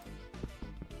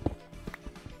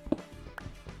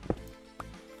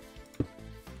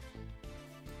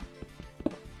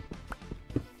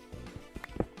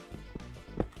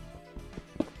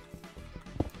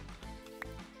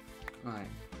 Right.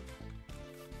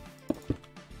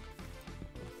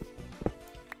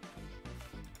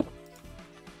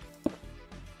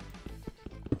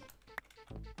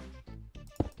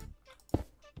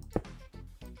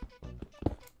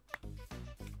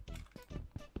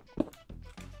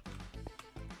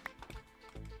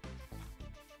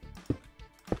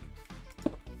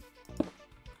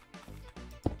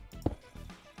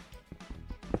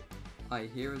 I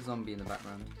hear a zombie in the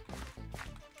background.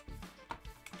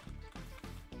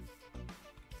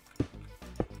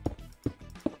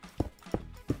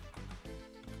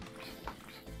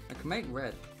 I can make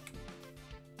red.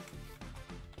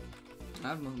 I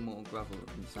have more gravel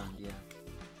than sand, yeah.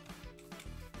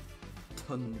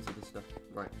 Tons of the stuff.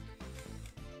 Right.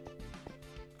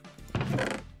 There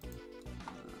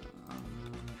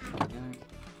we go.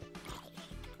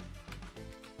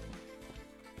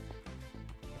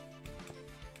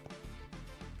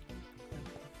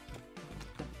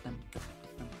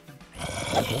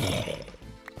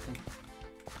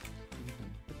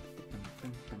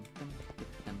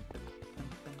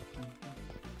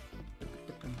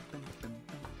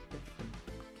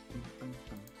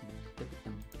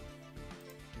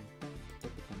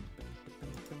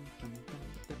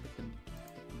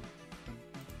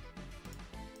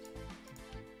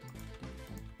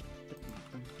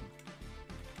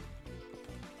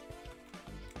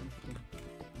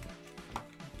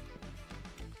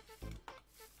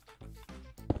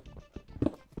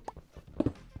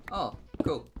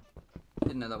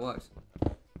 Didn't know that works.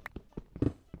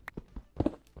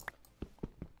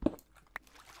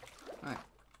 Right.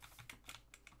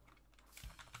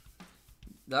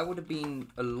 That would have been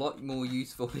a lot more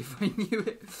useful if I knew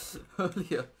it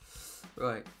earlier.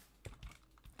 Right.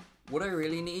 What I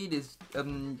really need is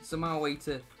somehow a way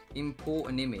to import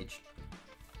an image.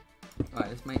 Alright,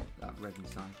 let's make that red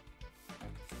inside.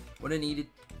 What I needed,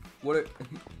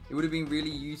 it would have been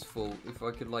really useful if I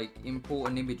could like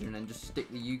import an image and then just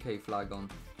stick the UK flag on,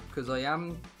 because I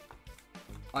am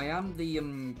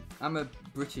I'm a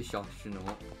British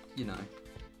astronaut, you know.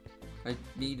 I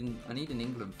need an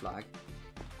England flag.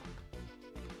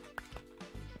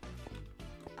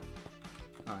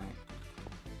 Alright.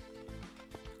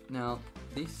 Now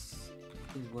this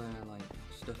is where like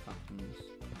stuff happens.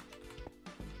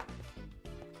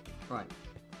 Right.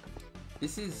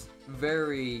 This is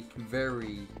very,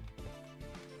 very...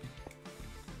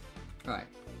 Right.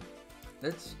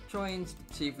 Let's try and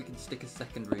see if we can stick a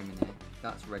second room in here.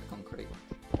 That's red concrete.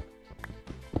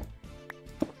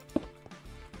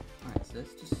 Right, so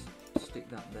let's just stick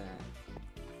that there.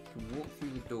 We can walk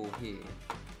through the door here.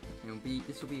 And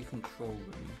this will be a control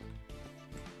room.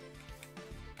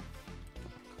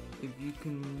 If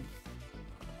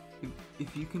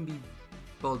you can be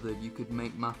bothered, you could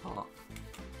make map art.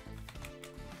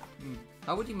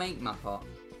 How would you make map art?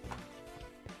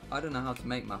 I don't know how to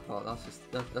make map art.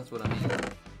 That's what I mean.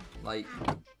 Like,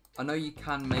 I know you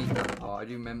can make map art. I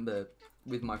do remember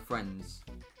with my friends.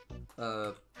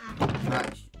 One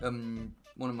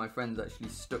of my friends actually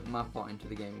stuck map art into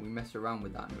the game. We messed around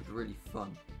with that, and it was really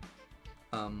fun.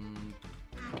 And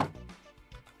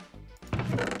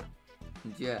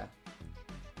yeah.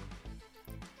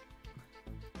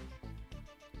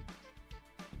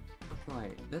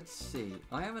 Right, let's see.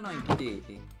 I have an idea.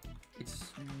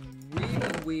 It's a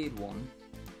really weird one,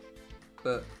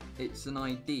 but it's an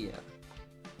idea.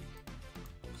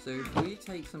 So if we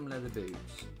take some leather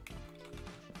boots,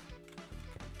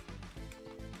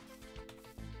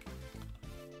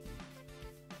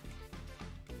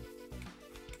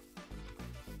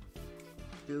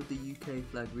 build the UK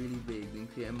flag really big, then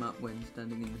create a map when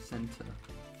standing in the centre.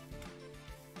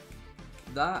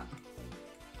 That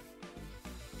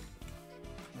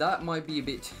might be a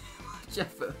bit too much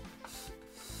effort.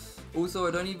 Also,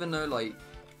 I don't even know like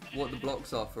what the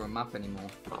blocks are for a map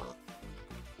anymore.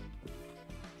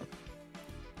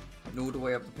 Nor do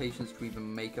I have the patience to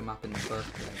even make a map in the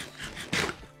first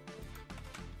place.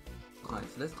 Right,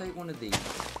 so let's take one of these.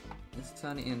 Let's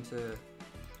turn it into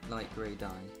light grey dye.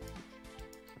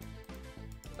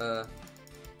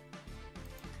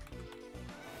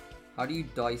 How do you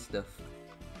dye stuff?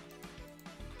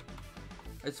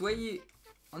 I swear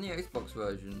on the Xbox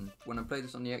version, when I played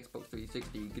this on the Xbox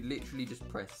 360, you could literally just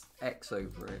press X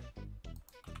over it.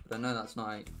 But I know that's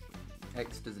not,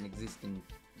 X doesn't exist in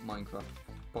Minecraft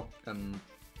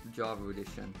Java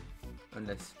edition,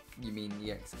 unless you mean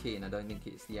the X key, and I don't think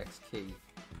it's the X key.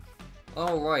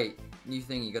 Oh right, new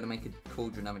thing, you gotta make a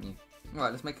cauldron, haven't you?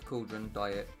 Alright, let's make a cauldron, dye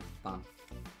it, bam.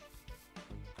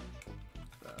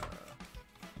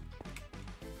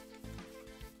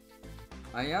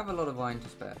 I have a lot of iron to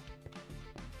spare.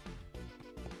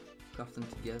 Craft them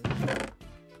together.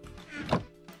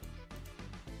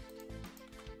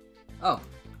 Oh.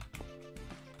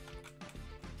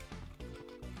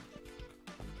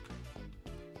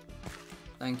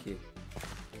 Thank you.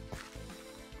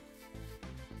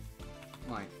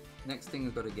 Right, next thing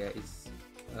we've got to get is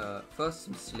first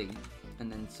some sleep and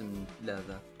then some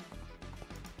leather.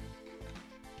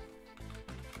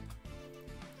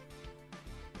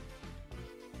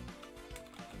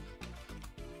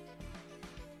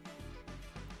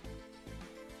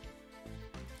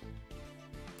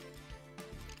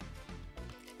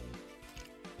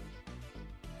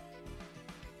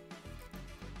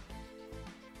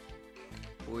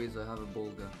 Boys, I have a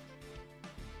bulga.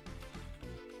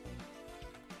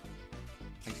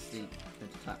 I see.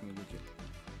 Don't attack me, Widget.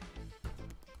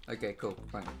 Okay, cool.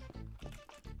 Right.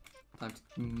 Time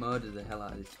to murder the hell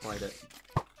out of this spider.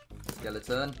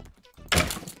 Skeleton.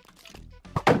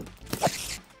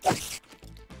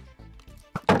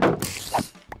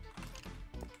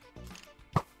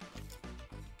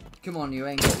 Come on, you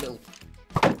ain't got little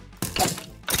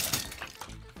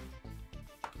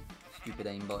stupid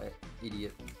aimbot it.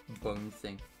 Idiot bone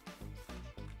thing.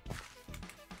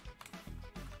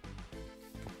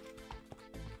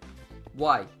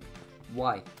 Why?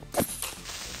 Why?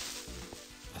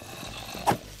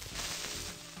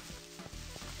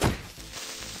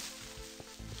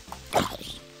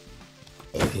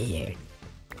 Here.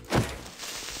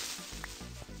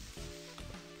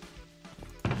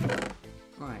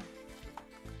 Right.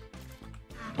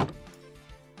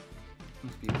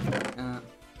 Must be.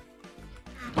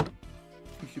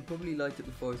 You should probably light up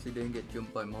the forest so you don't get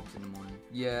jumped by mobs in the morning.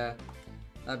 Yeah,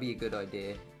 that'd be a good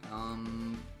idea. I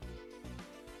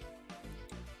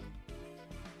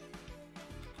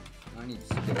need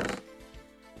sticks.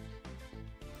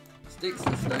 Sticks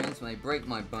and stones may break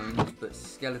my bones, but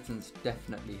skeletons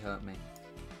definitely hurt me.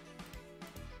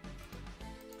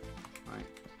 Right.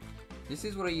 This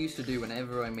is what I used to do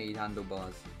whenever I made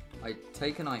handlebars. I'd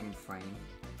take an item frame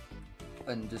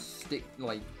and just stick,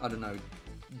 like, I don't know,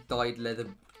 dyed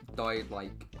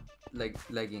like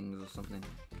leggings or something,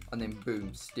 and then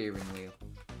boom, steering wheel.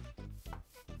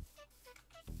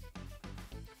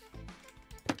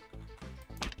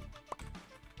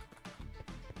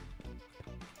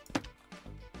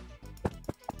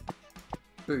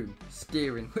 Boom,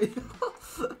 steering wheel.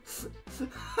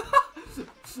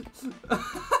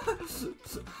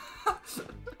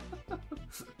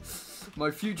 My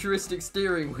futuristic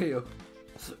steering wheel.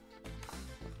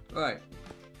 Right.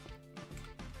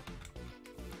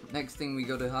 Next thing we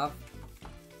gotta have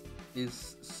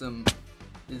is a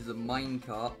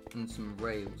minecart and some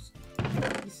rails.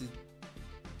 This is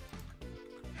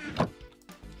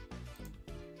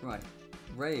right.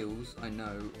 Rails, I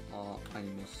know, are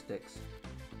animal sticks.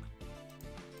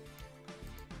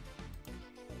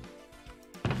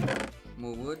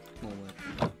 More wood, more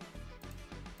wood.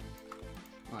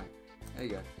 Right, there you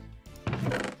go.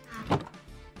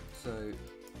 So,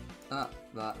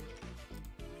 that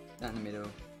in the middle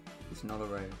is not a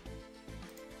rail.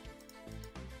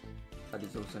 That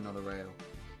is also not a rail.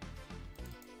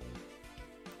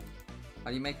 How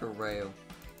do you make a rail?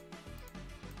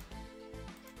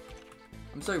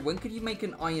 I'm sorry, when could you make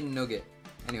an iron nugget?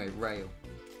 Anyway, rail.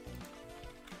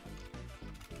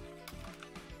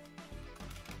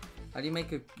 How do you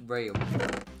make a rail?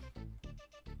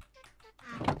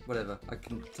 Whatever, I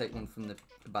can take one from the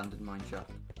abandoned mine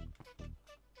shaft.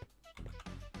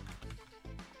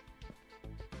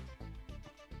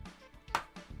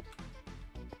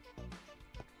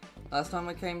 Last time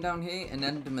I came down here, an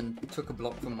enderman took a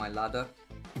block from my ladder.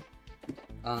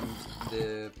 And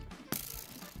the...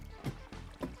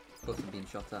 Of course I'm being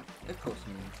shot at. Of course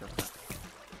I'm being shot at.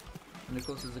 And of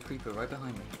course there's a creeper right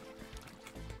behind me.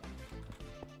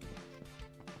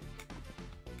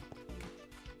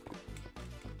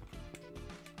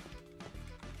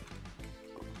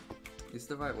 Is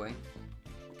the right way?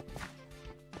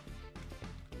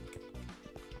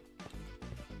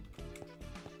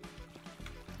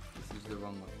 This is the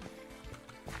wrong way.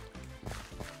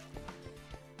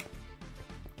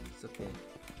 It's okay.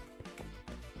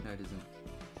 No, it isn't.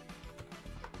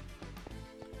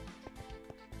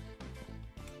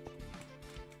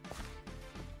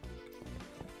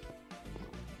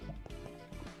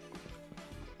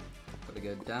 Gotta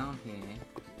go down here,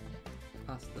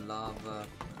 past the lava,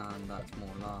 and that's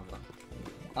more lava.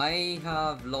 I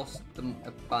have lost the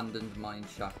abandoned mine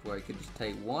shaft where I could just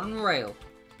take one rail.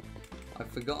 I've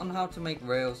forgotten how to make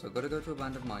rails, so I've got to go to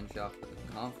abandoned mine shaft, but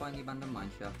I can't find the abandoned mine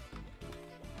shaft.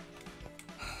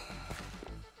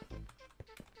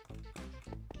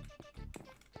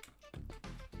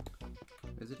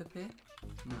 Is it up here?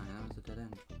 No, that was a dead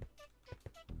end.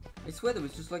 I swear there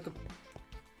was just like a...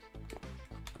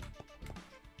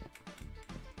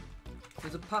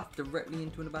 There's a path directly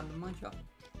into an abandoned mine shaft.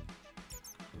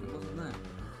 It wasn't there.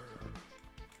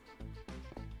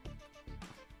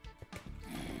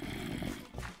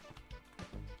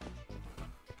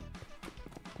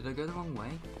 Did I go the wrong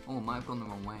way? Oh, I might have gone the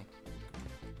wrong way.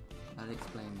 That'd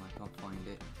explain why I can't find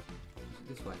it. Is it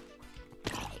this way?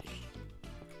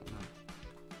 No.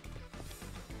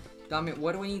 Damn it,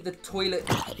 why do I need the toilet?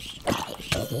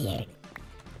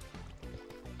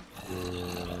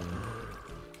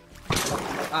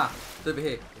 Ah, it's over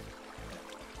here.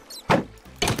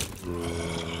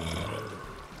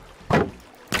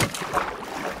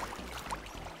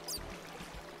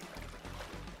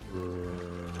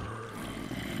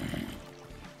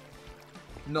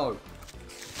 No.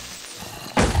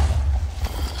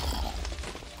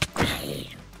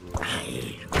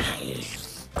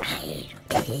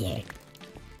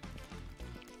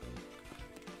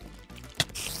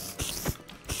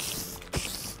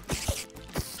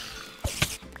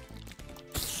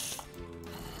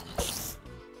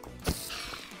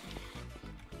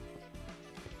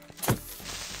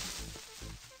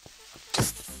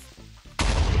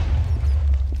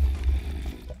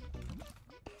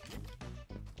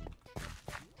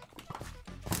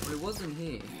 Well, it wasn't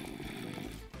here.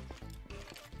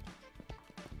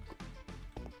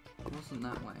 It wasn't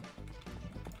that way.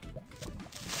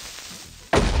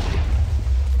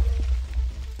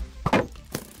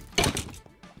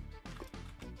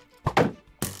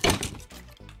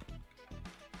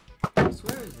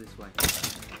 swear it's this way.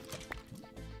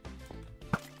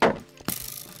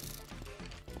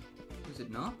 Is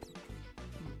it not?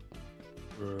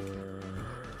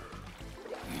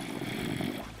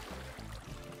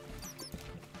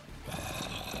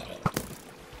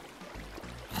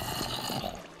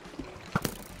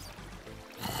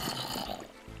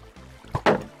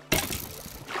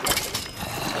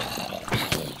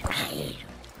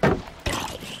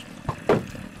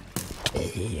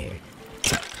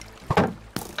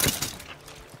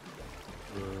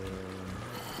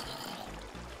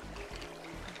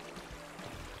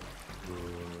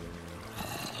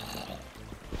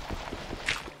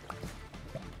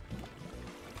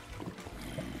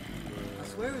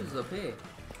 Where is up here?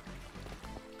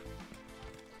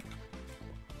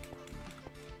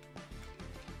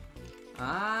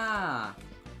 Ah,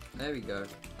 there we go.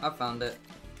 I found it.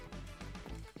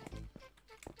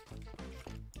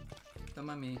 Don't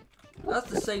mind me. That's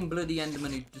the same bloody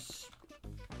Enderman who just...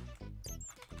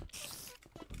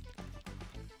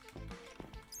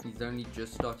 He's only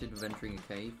just started venturing a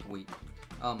cave. Wait.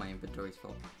 Oh, my inventory's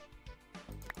full.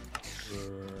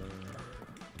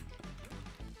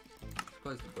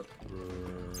 Close the book.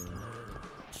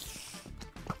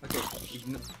 Okay,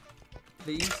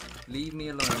 please leave me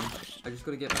alone. I just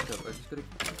gotta get back up. I just gotta.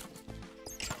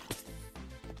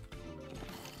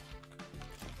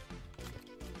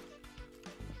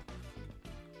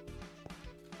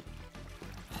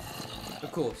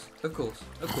 Of course, of course,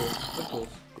 of course, of course.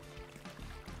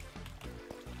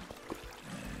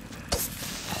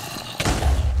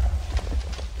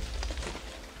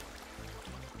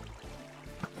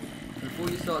 Before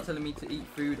you start telling me to eat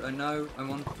food, I know I'm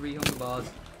on 3 hunger bars.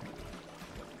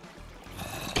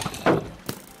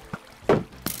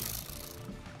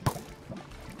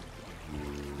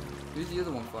 Who's the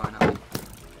other one firing at me?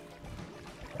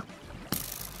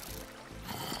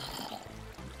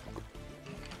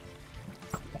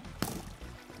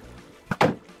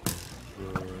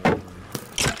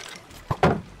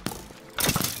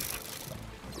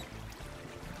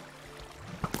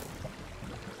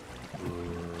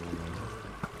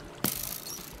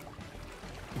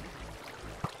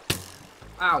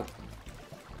 Ow!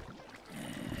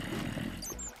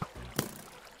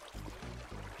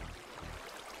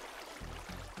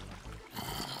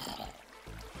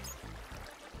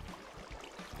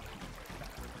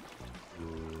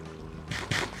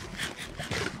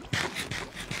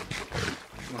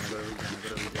 Come on, I gotta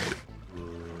regen.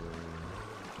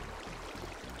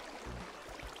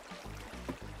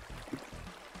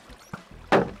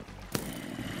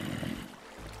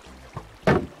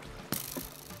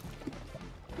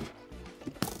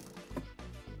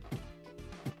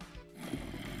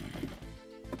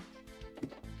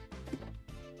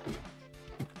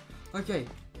 Okay,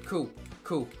 cool.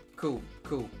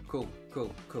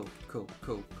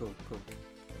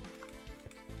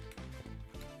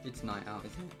 It's night out,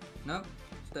 isn't it? No?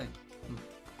 Stay.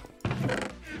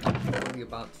 Probably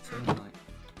about to turn night.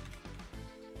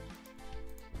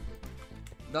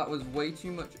 That was way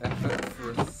too much effort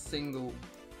for a single...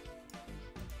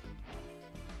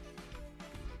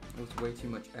 It was way too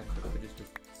much effort for just a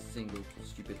single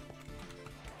stupid...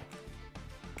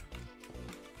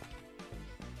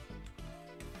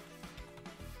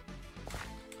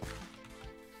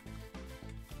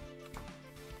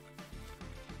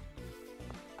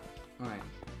 Alright.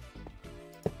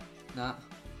 That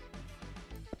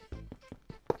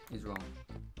is wrong.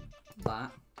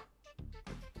 That.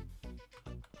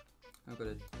 I've got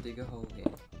to dig a hole here.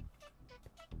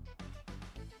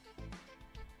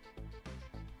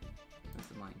 That's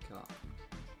the minecart.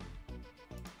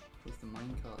 Place the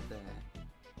minecart there.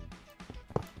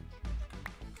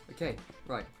 Okay,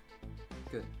 right.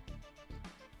 Good.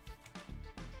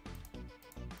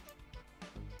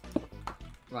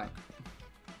 Right.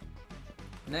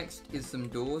 Next is some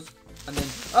doors, and then...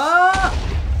 Ah!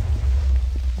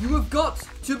 You have got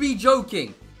to be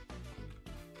joking!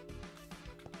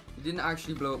 You didn't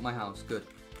actually blow up my house, good.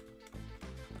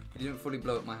 You didn't fully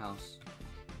blow up my house.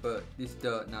 But this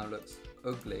dirt now looks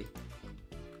ugly.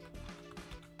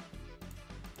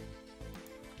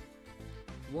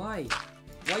 Why?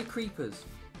 Why creepers?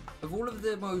 Of all of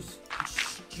the most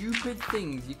stupid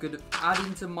things you could add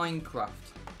into Minecraft,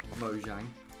 Mojang,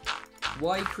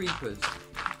 why creepers?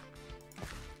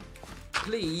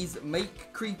 Please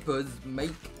make creepers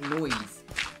make noise.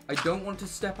 I don't want to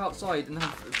step outside and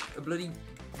have a bloody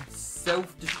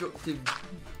self-destructive...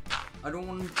 I don't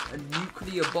want a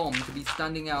nuclear bomb to be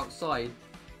standing outside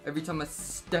every time I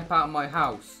step out of my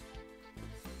house.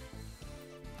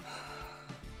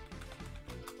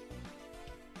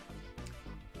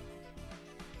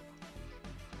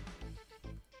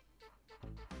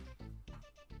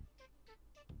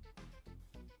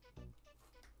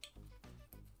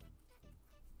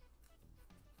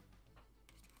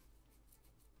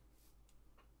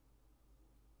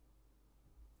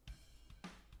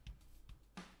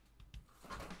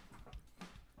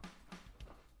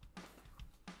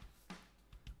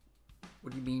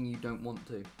 What do you mean you don't want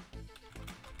to?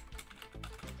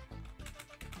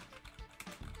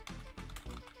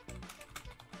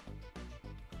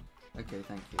 Okay,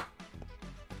 thank you.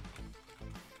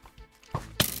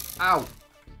 Ow!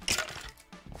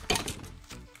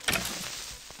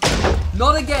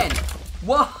 Not again!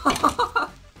 What?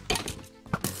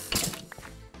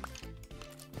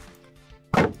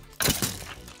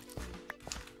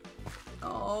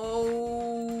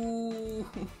 Oh!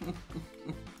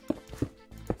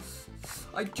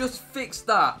 I just fixed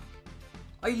that.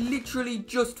 I literally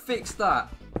just fixed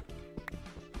that.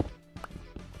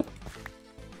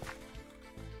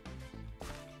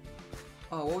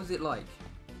 Oh, what was it like?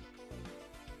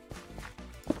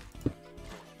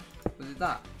 Was it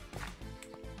that?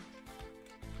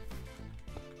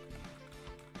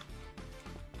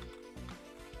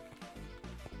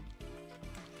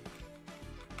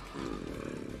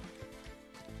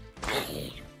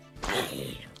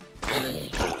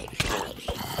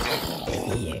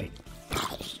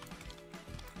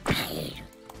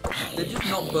 They're just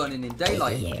not burning in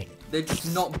daylight. They're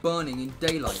just not burning in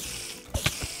daylight.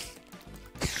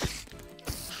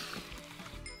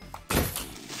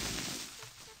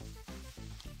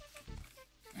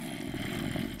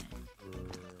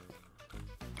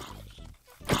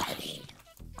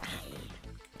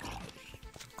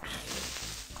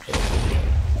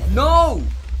 No!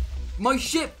 My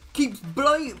ship keeps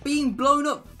being blown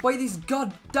up by these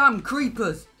goddamn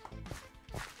creepers.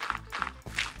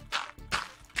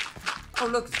 Oh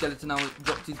look, a skeleton now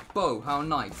dropped his bow. How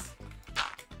nice.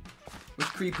 Which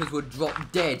creepers would drop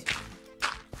dead.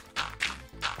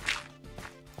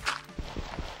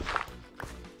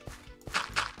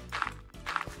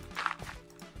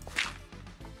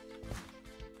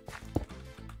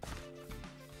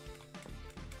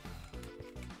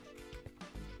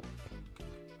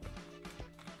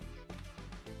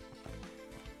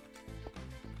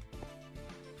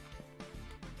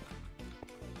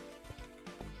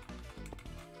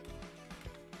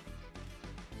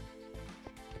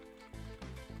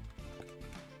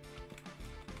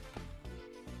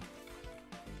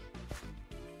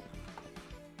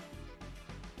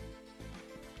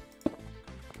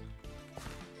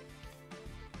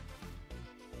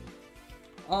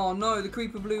 Oh no, the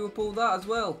creeper blew up all that as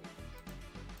well.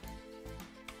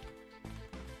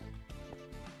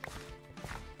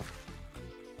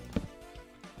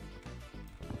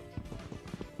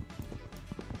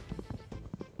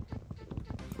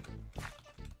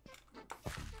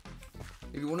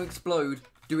 If you want to explode,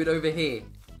 do it over here.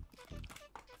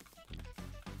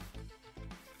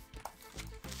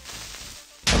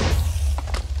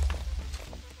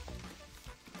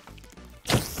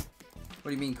 What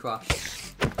do you mean crash?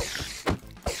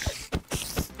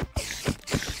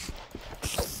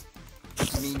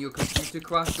 Do you mean your computer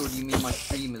crashed, or do you mean my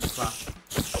stream has crashed?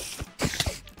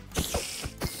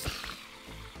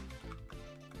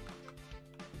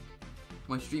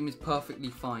 My stream is perfectly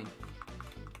fine.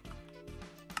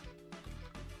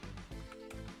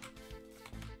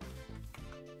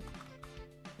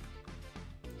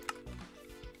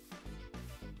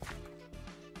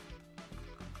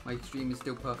 My stream is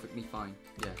still perfectly fine,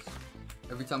 yes.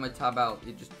 Every time I tab out,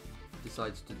 it just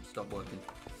decides to stop working.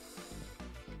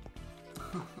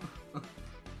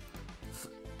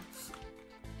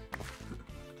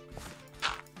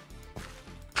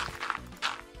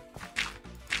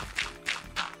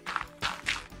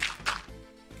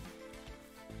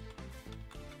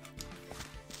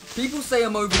 People say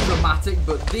I'm over dramatic,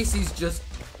 but this is just,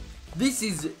 this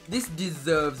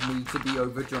deserves me to be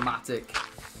over dramatic.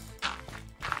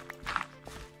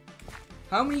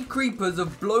 How many creepers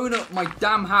have blown up my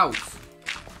damn house?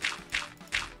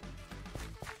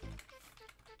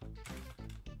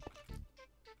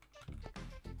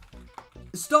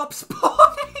 Stop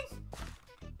spawning!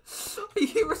 I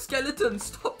hear a skeleton.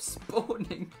 Stop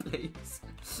spawning, please.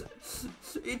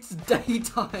 It's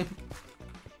daytime.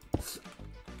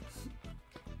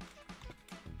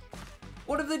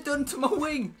 What have they done to my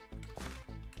wing?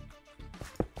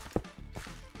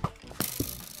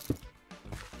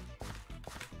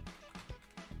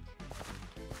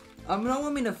 I know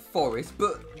I'm in a forest,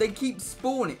 but they keep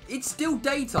spawning. It's still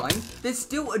daytime. There's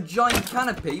still a giant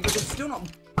canopy, but it's still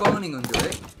not burning under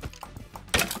it.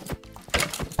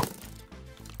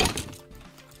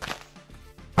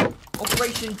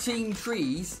 Operation Team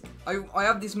Trees, I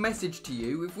have this message to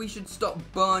you. If we should stop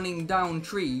burning down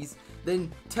trees, then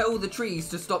tell the trees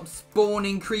to stop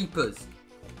spawning creepers.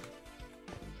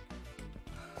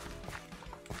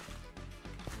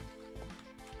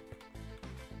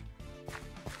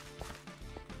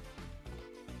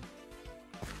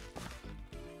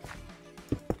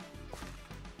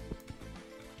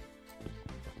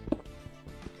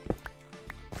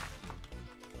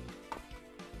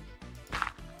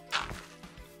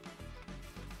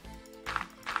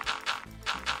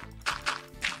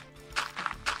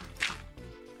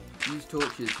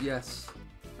 torches, yes.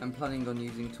 I'm planning on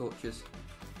using torches.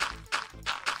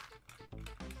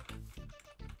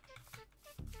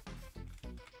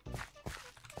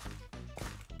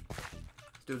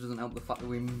 Still doesn't help the fact that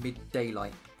we're in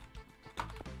mid-daylight.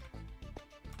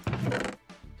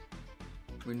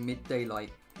 We're in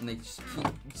mid-daylight and they just keep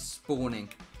spawning.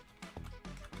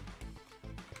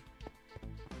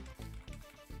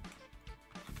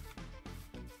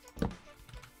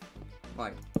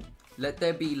 Right. Let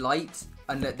there be light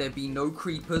and let there be no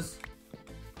creepers.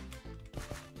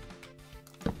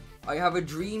 I have a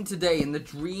dream today, and the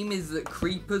dream is that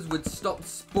creepers would stop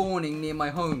spawning near my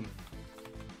home.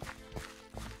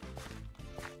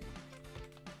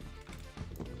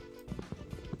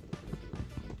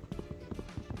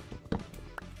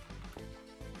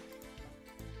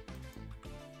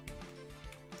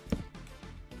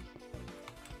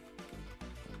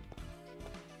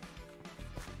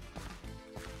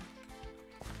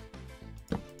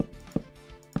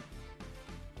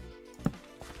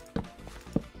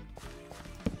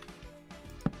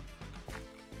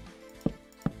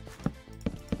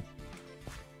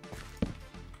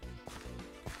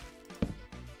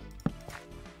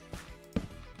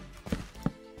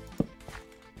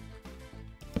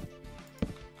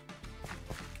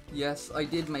 Yes, I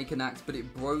did make an axe, but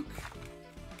it broke.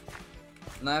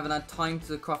 And I haven't had time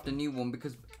to craft a new one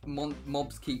because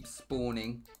mobs keep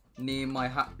spawning near my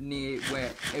near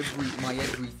where my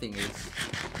everything is.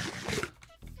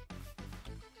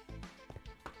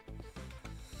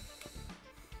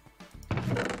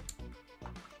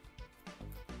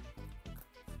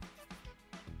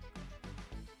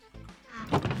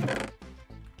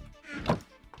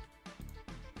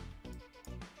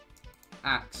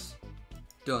 Axe.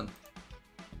 Done.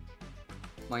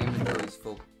 My inventory is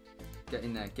full. Get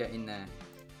in there, get in there.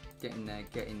 Get in there,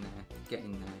 get in there, get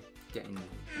in there, get in there.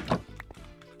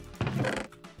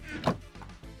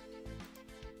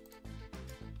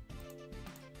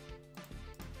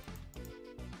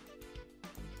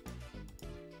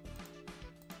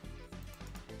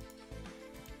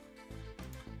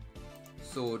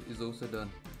 Sword is also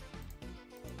done.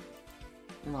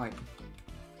 Right.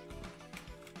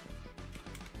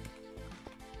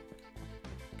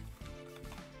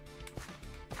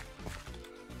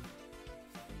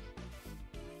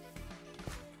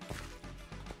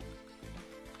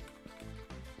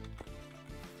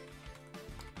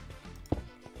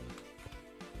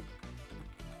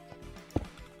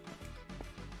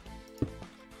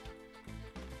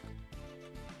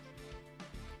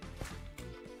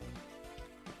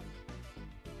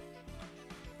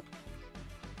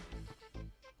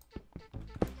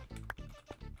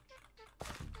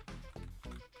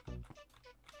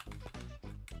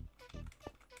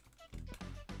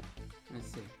 Let's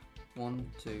see. 1,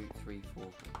 2, 3, 4.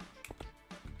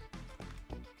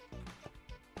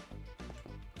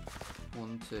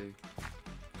 1, 2.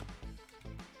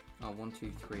 Oh, 1,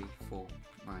 2, 3, 4.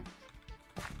 Right.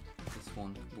 This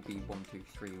one will be 1, 2,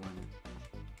 3, won't it?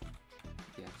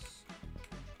 Yes.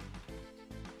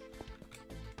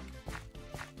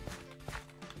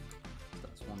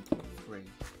 That's 1, 2, 3.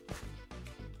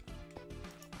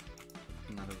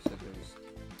 And that also goes.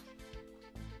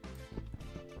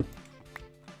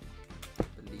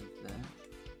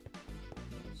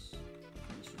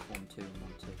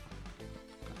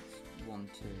 One,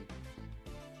 two,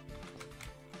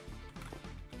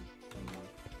 and one.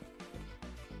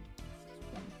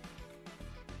 One.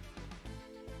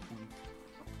 One.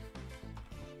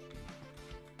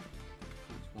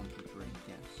 That's 1, 2, 3,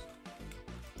 yes.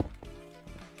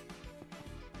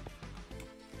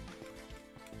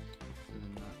 So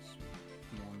then that's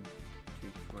 1, 2,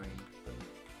 3.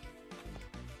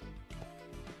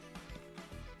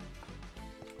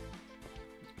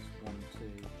 It's 1, 2,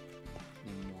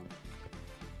 and 1.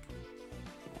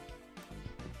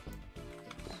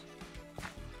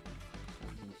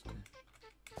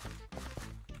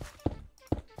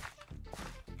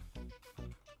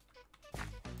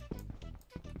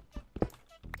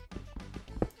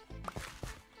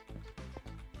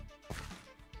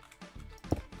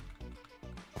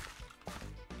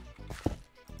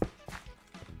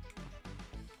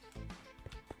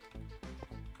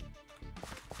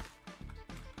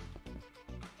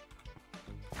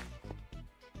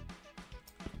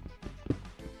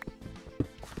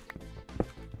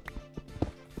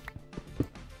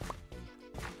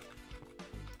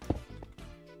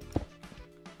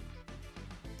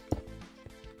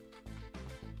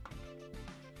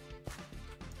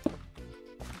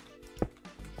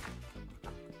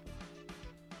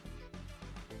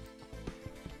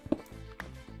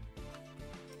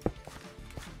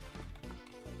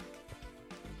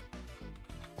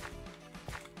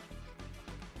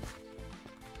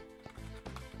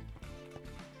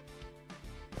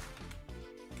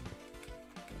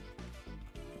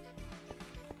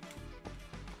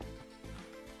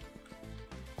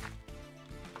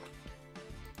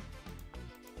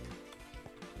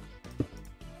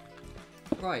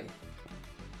 Right.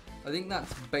 I think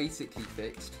that's basically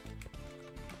fixed.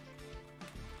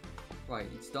 Right,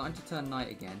 it's starting to turn night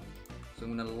again. So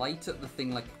I'm going to light up the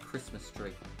thing like a Christmas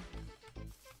tree.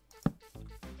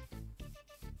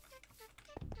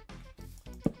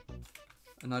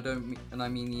 And I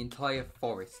mean the entire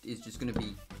forest is just going to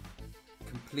be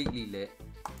completely lit.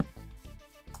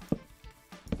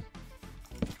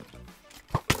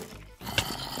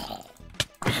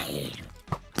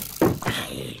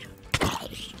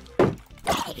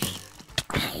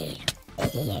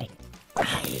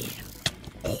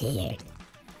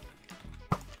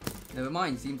 Never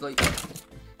mind, seems like...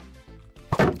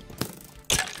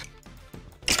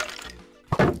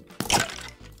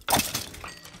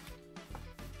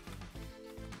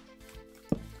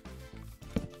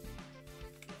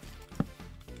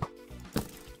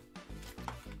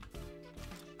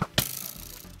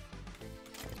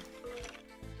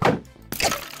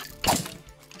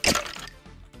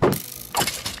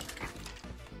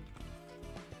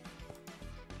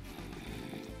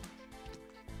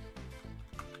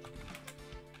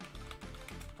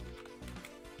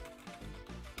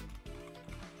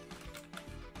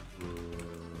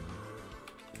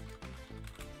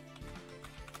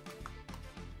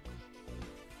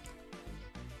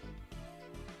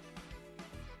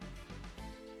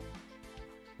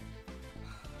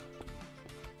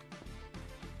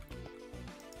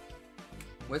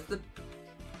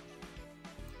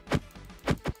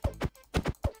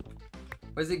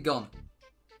 Where's it gone?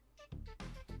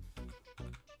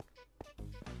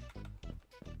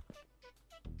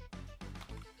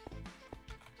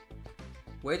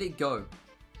 Where'd it go?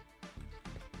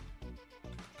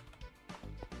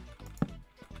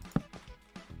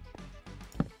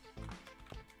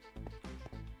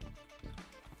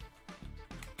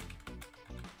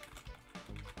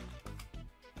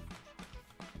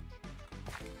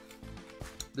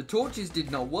 The torches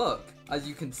did not work. As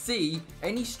you can see,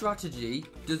 any strategy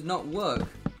does not work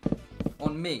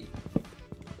on me.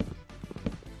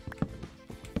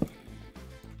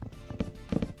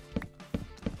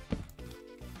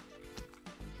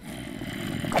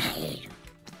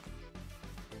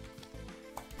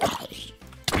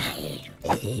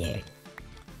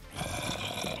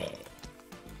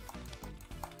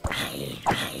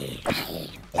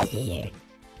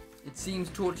 It seems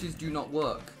torches do not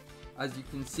work. As you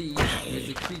can see, there's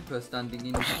a creeper standing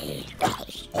in here.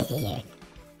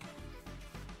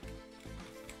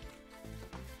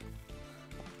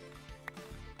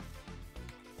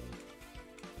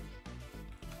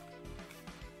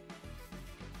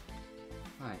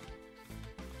 Right.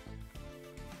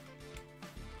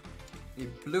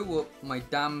 It blew up my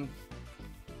damn...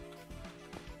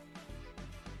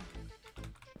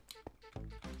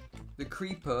 The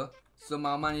creeper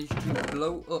somehow managed to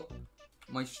blow up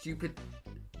my stupid...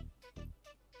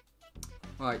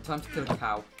 Right, time to kill a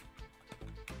cow.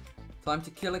 Time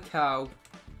to kill a cow,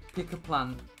 pick a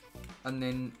plant, and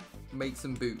then make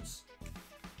some boots.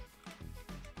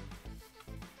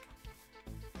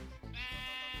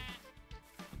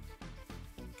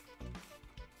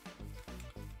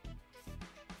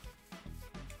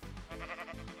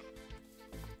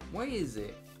 Why is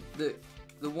it that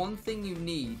the one thing you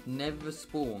need never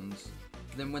spawns,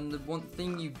 then when the one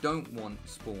thing you don't want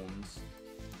spawns,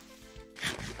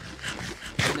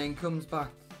 and then comes back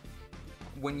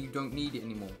when you don't need it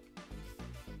anymore?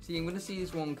 See, I'm going to see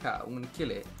this one cow, I'm going to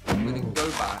kill it, I'm going to go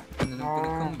back, and then I'm going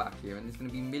to come back here, and there's going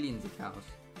to be millions of cows.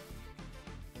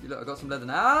 See, look, I got some leather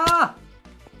now. Ah!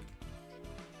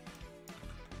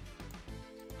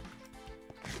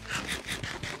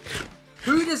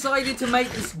 Who decided to make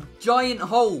this giant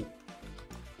hole?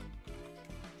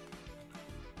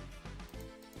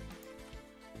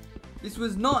 This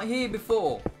was not here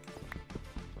before.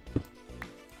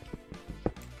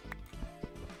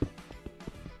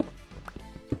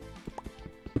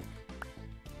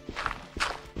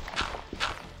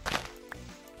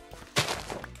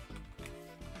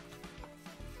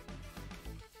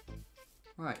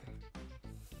 Right.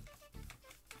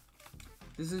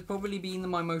 This has probably been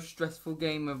my most stressful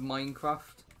game of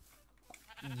Minecraft.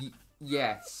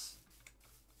 Yes.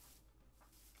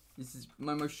 This is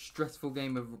my most stressful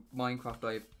game of Minecraft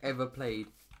I've ever played.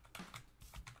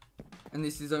 And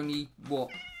this is only, what?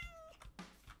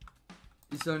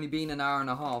 It's only been an hour and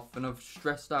a half, and I've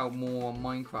stressed out more on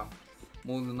Minecraft.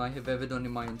 More than I have ever done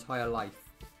in my entire life.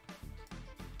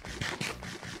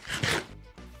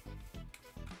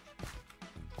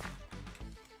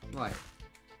 Right.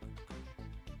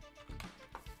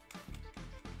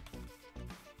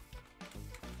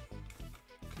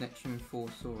 Connection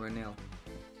force or a nil.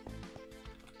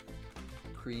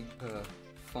 Creeper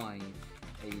 5.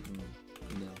 Aiden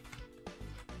Mill.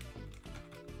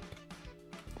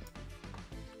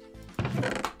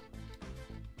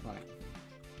 Right.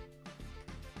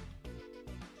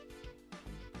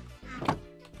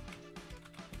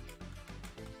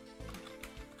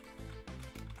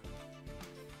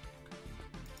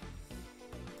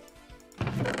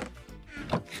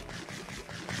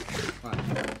 Right.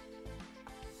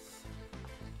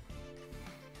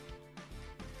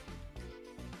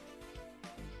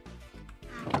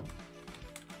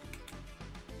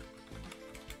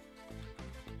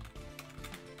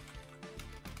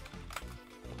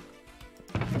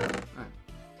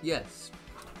 Yes,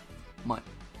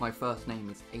 my first name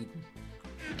is Aiden.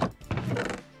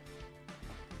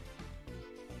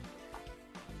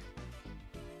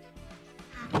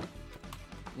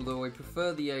 Although I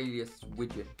prefer the alias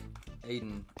Widget,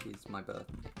 Aiden is my birth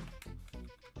name.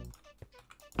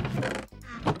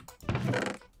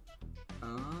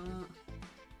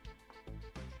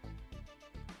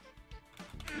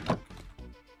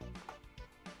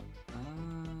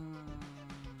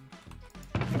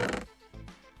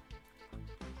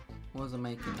 What was I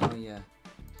making? Oh yeah.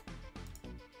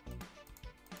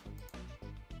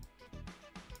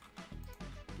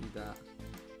 Do that.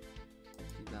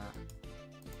 Do that.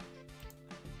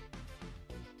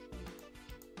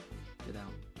 Get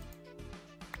out.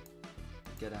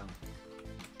 Get out.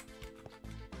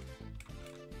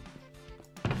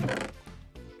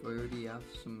 Do I already have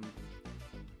some?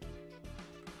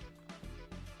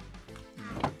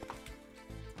 No.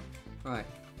 Right.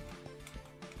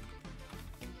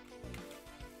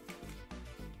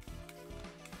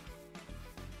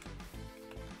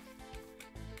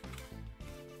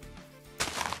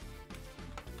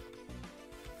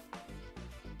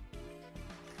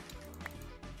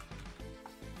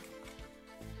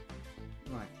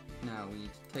 Right, now we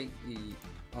need to take the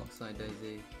oxide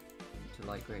daisy to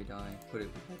light grey dye, put it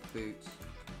with the boots.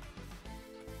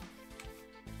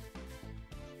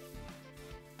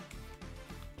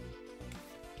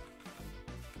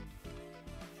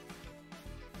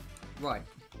 Right.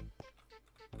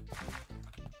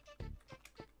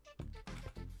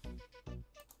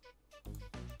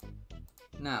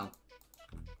 Now,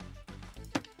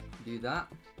 you do that,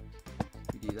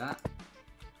 you do that.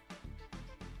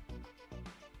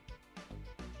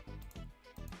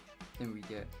 Then we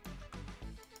get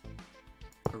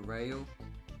a rail,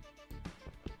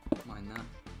 mind that,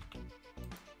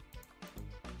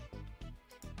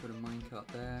 put a minecart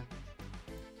there,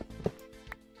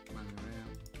 mind the rail,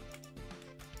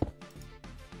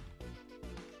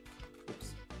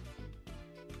 oops,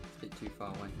 it's a bit too far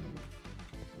away,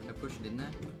 can I push it in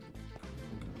there?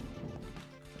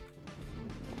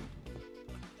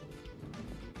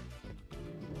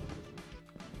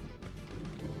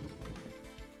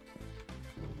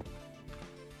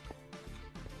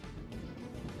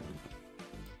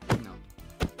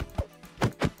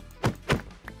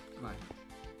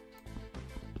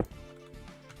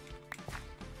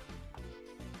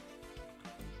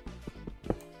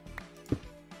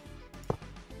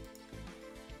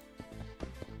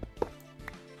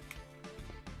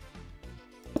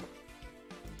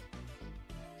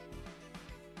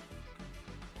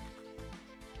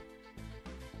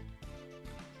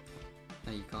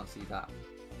 No, you can't see that.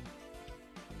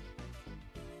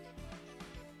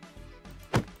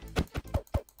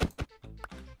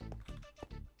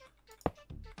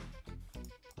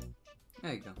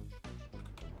 There you go.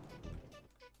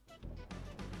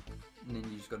 And then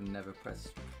you just gotta never press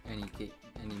any key,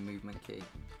 any movement key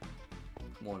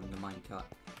while in the minecart.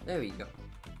 There we go.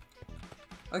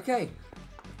 Okay.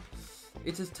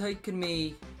 It has taken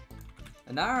me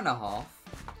an hour and a half,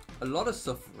 a lot of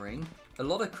suffering, a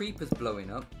lot of creepers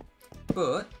blowing up,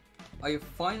 but I have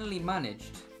finally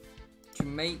managed to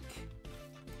make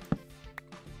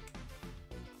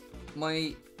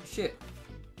my ship.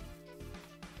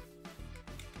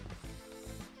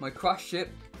 My crash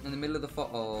ship in the middle of the fog.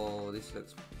 Oh, this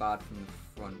looks bad from the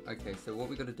front. Okay, so what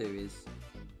we got to do is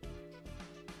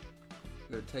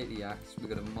we got to take the axe. We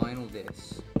got to mine all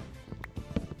this.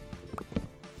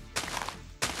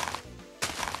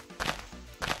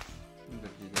 We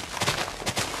got to do this.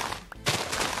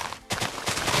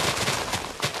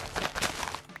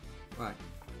 Right.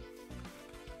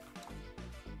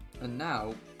 And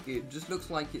now it just looks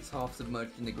like it's half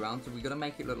submerged in the ground, so we got to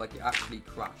make it look like it actually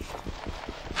crashed.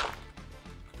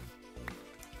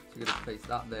 So we're going to place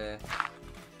that there.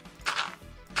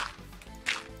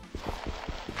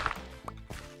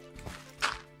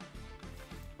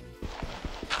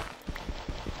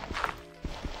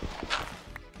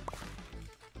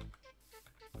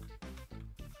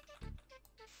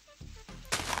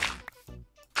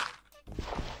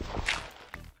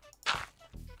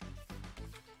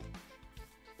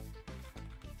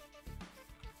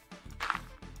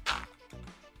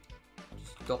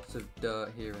 dots of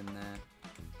dirt here and there.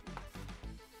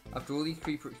 After all these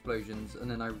creeper explosions,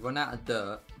 and then I run out of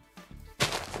dirt.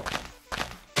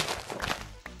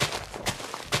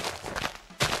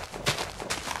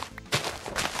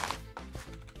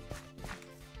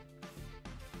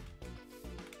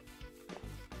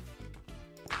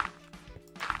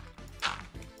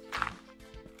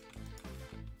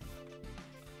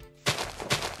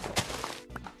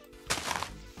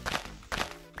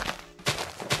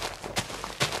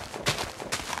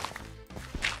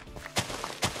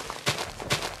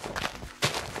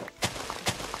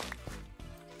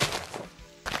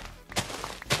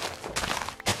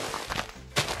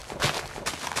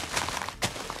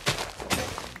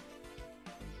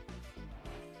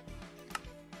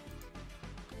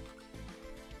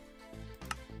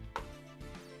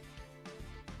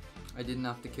 I didn't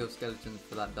have to kill skeletons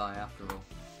for that die after all.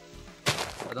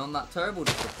 But on that terrible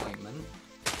disappointment,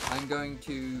 I'm going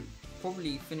to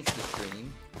probably finish the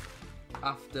stream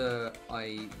after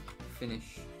I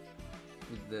finish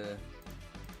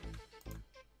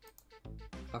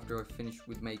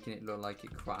with making it look like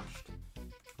it crashed.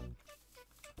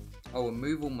 Oh, and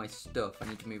move all my stuff. I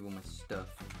need to move all my stuff.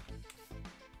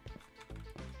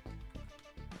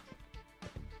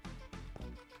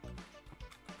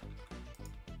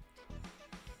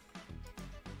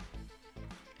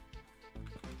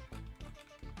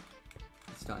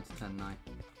 Starting to turn night.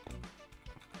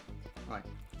 Right,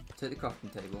 take the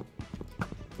crafting table.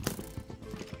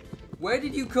 Where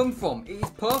did you come from? It is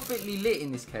perfectly lit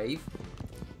in this cave.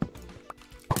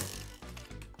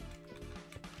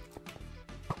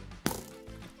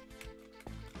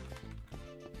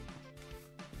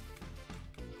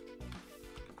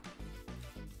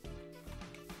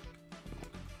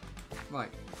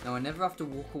 Right, now I never have to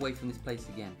walk away from this place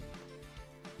again.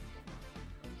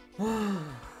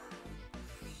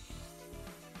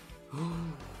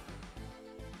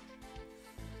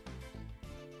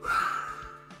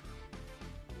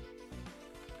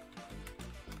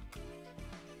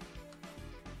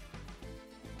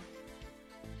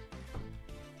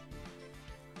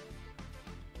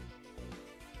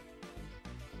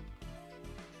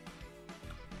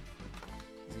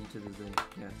 Z to the Z,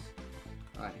 yes.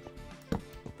 Right.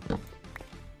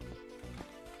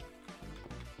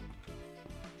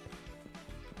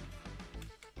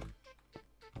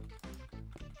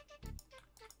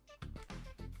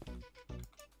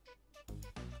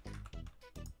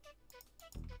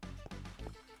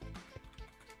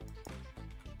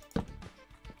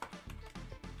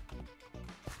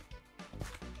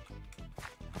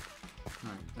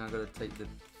 Right, now I've got to take the...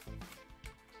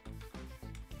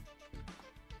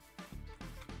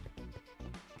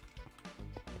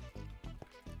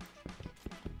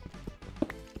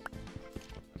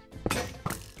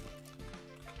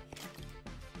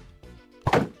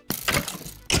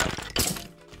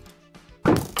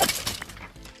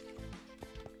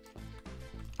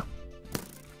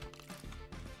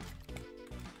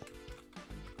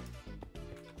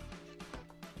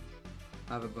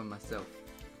 I have it by myself.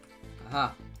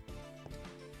 Aha!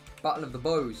 Battle of the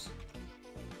Bows.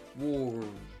 War.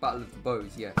 Battle of the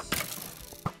Bows, yes.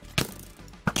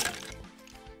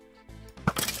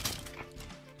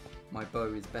 My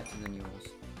bow is better than yours.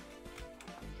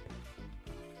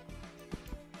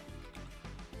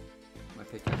 My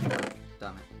pickaxe broke.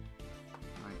 Damn it.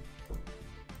 Right.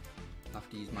 Have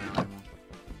to use my iron one.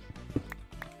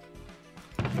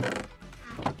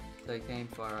 Take aim,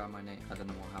 fire out my name. I don't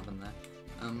know what happened there.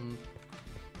 Right.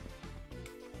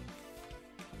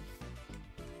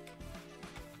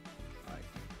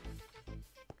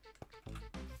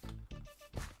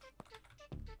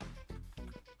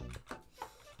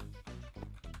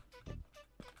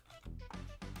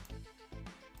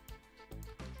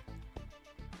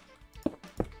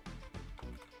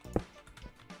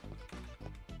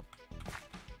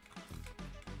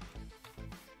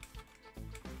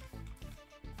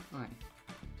 Right.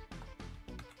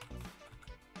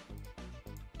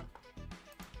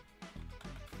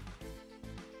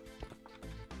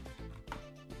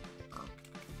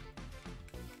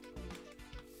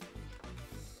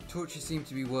 Torches seem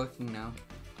to be working now.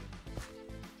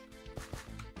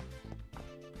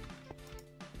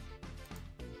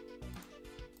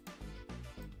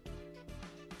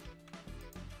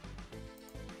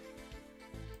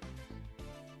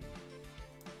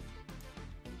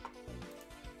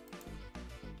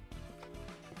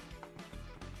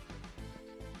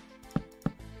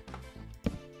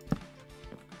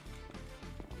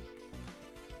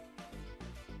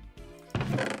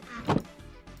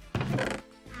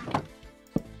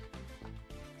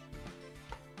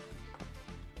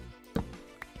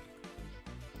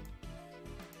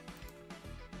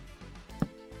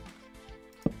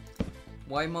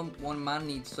 Why one man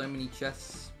needs so many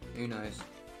chests, who knows?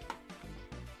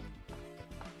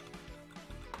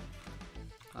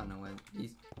 I know where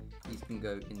these can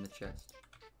go in the chest.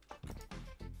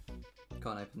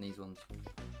 Can't open these ones.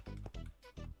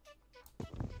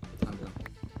 I'm done.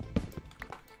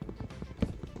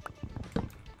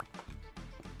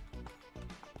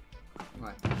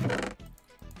 Right.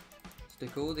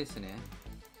 Stick all this in here.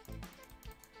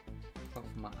 Apart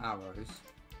from my arrows.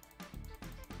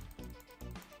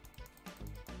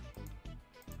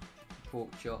 Pork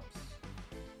chops.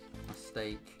 My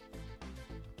steak.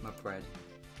 My bread.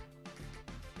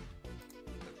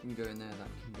 That can go in there, that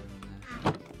can go in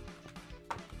there.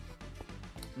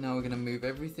 Now we're going to move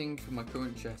everything from my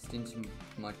current chest into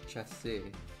my chest here.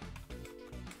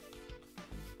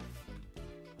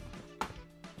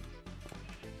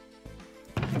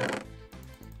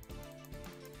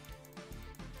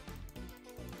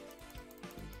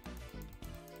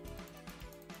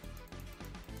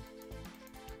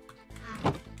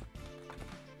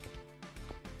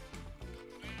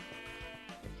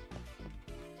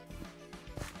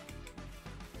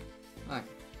 Right.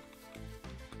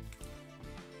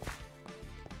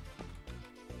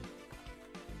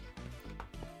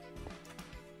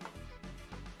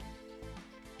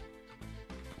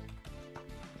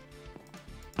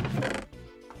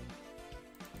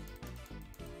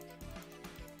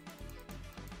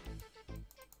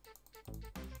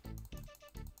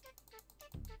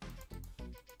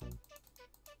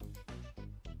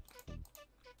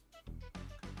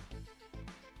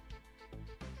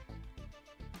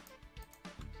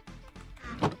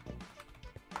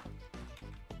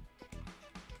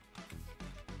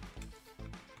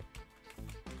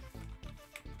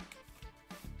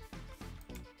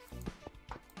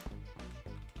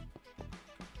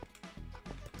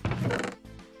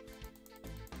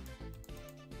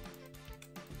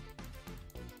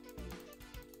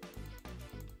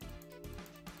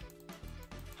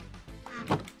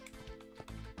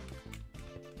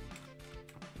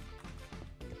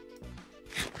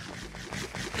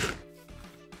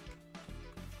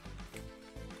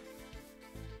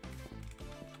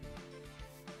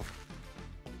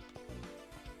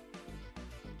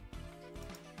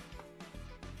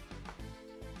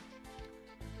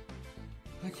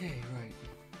 Okay, right.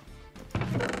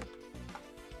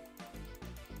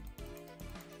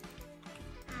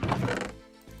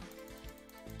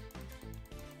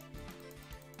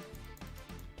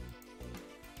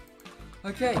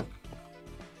 Okay,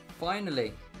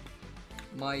 finally,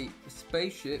 my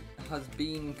spaceship has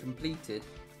been completed.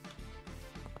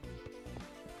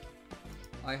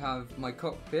 I have my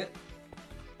cockpit,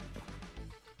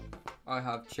 I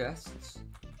have chests,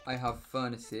 I have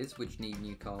furnaces which need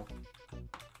new coal.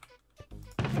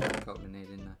 Coal we need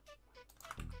in there.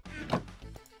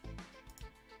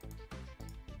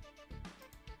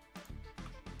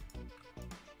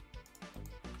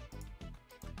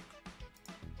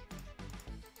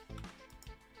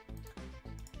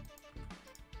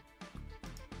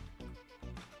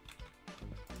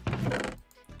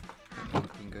 We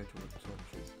can go towards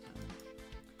torches.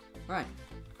 Right.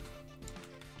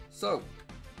 So.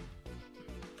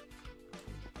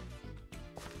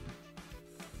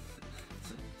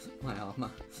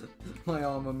 My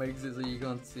armor makes it so you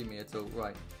can't see me at all.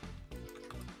 Right.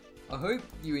 I hope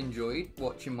you enjoyed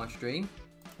watching my stream.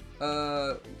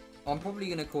 I'm probably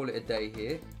going to call it a day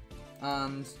here.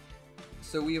 And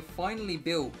so we have finally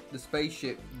built the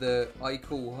spaceship that I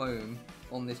call home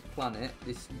on this planet,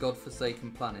 this godforsaken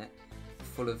planet,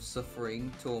 full of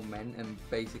suffering, torment, and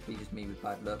basically just me with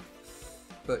bad luck.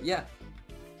 But yeah.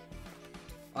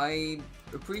 I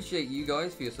appreciate you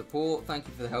guys for your support. Thank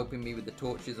you for helping me with the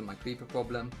torches and my creeper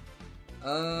problem.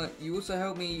 You also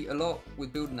helped me a lot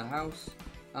with building a house,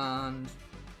 and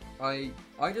I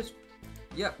just,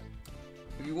 yeah.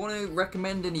 If you want to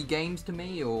recommend any games to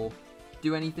me or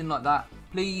do anything like that,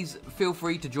 please feel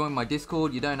free to join my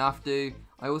Discord. You don't have to.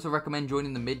 I also recommend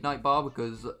joining the Midnight Bar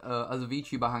because as a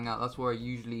VTuber hangout, that's where I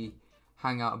usually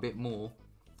hang out a bit more.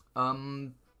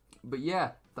 But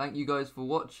yeah. Thank you guys for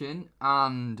watching,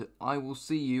 and I will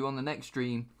see you on the next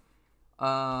stream.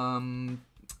 Oh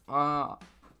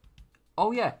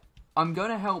yeah, I'm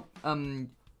gonna help.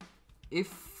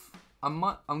 If I'm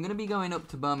gonna be going up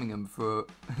to Birmingham for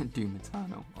Doom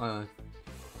Eternal.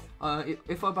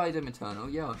 If I buy Doom Eternal,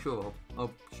 yeah, sure,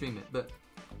 I'll stream it. But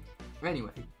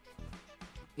anyway,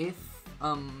 if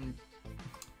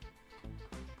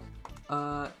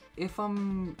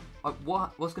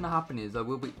what's gonna happen is I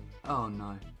will be. Oh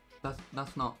no, that's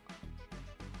not.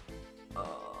 I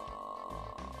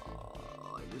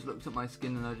just looked at my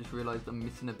skin and I just realised I'm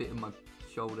missing a bit of my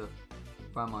shoulder.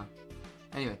 Where am I?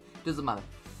 Anyway, doesn't matter.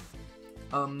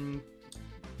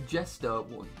 Jester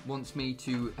wants me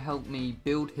to help me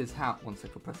build his house. One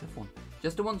second, I'll press F1.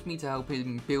 Jester wants me to help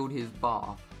him build his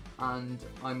bar, and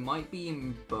I might be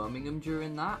in Birmingham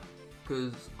during that,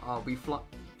 because I'll be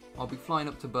flying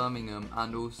up to Birmingham,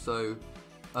 and also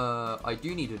I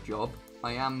do need a job.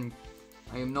 I am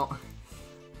not,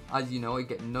 as you know, I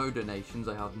get no donations.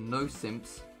 I have no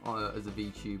simps as a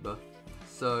VTuber,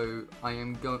 so I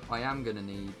am gonna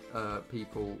need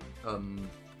people. I'm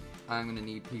gonna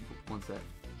need people. One sec.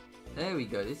 There we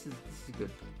go. This is good.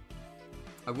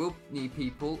 I will need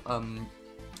people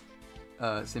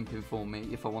simping for me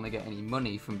if I want to get any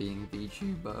money from being a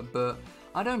VTuber, but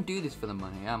I don't do this for the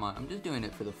money, am I? I'm just doing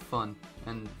it for the fun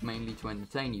and mainly to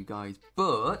entertain you guys.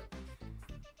 But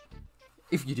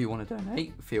if you do want to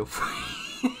donate, feel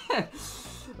free.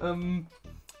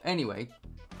 Anyway,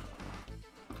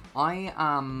 I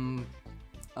am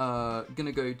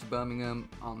gonna go to Birmingham.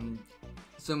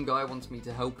 Some guy wants me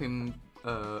to help him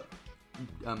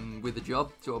with a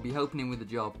job, so I'll be helping him with a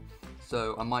job.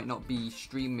 So I might not be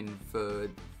streaming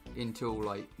until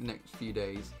like next few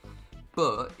days.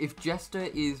 But if Jester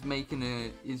is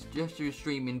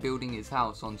streaming building his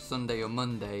house on Sunday or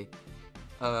Monday,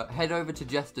 head over to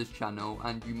Jester's channel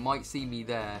and you might see me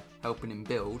there helping him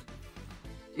build.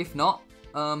 If not,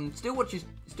 still watch his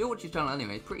channel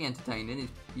anyway. It's pretty entertaining.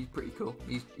 He's pretty cool.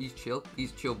 He's chill.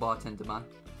 He's chill bartender man.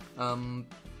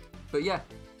 But yeah,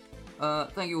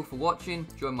 thank you all for watching.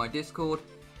 Join my Discord.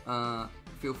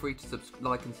 Feel free to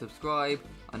like and subscribe.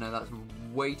 I know that's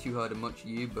way too hard and much of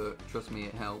you, but trust me,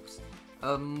 it helps.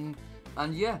 And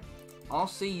yeah, I'll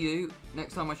see you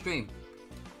next time I stream.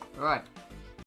 Alright.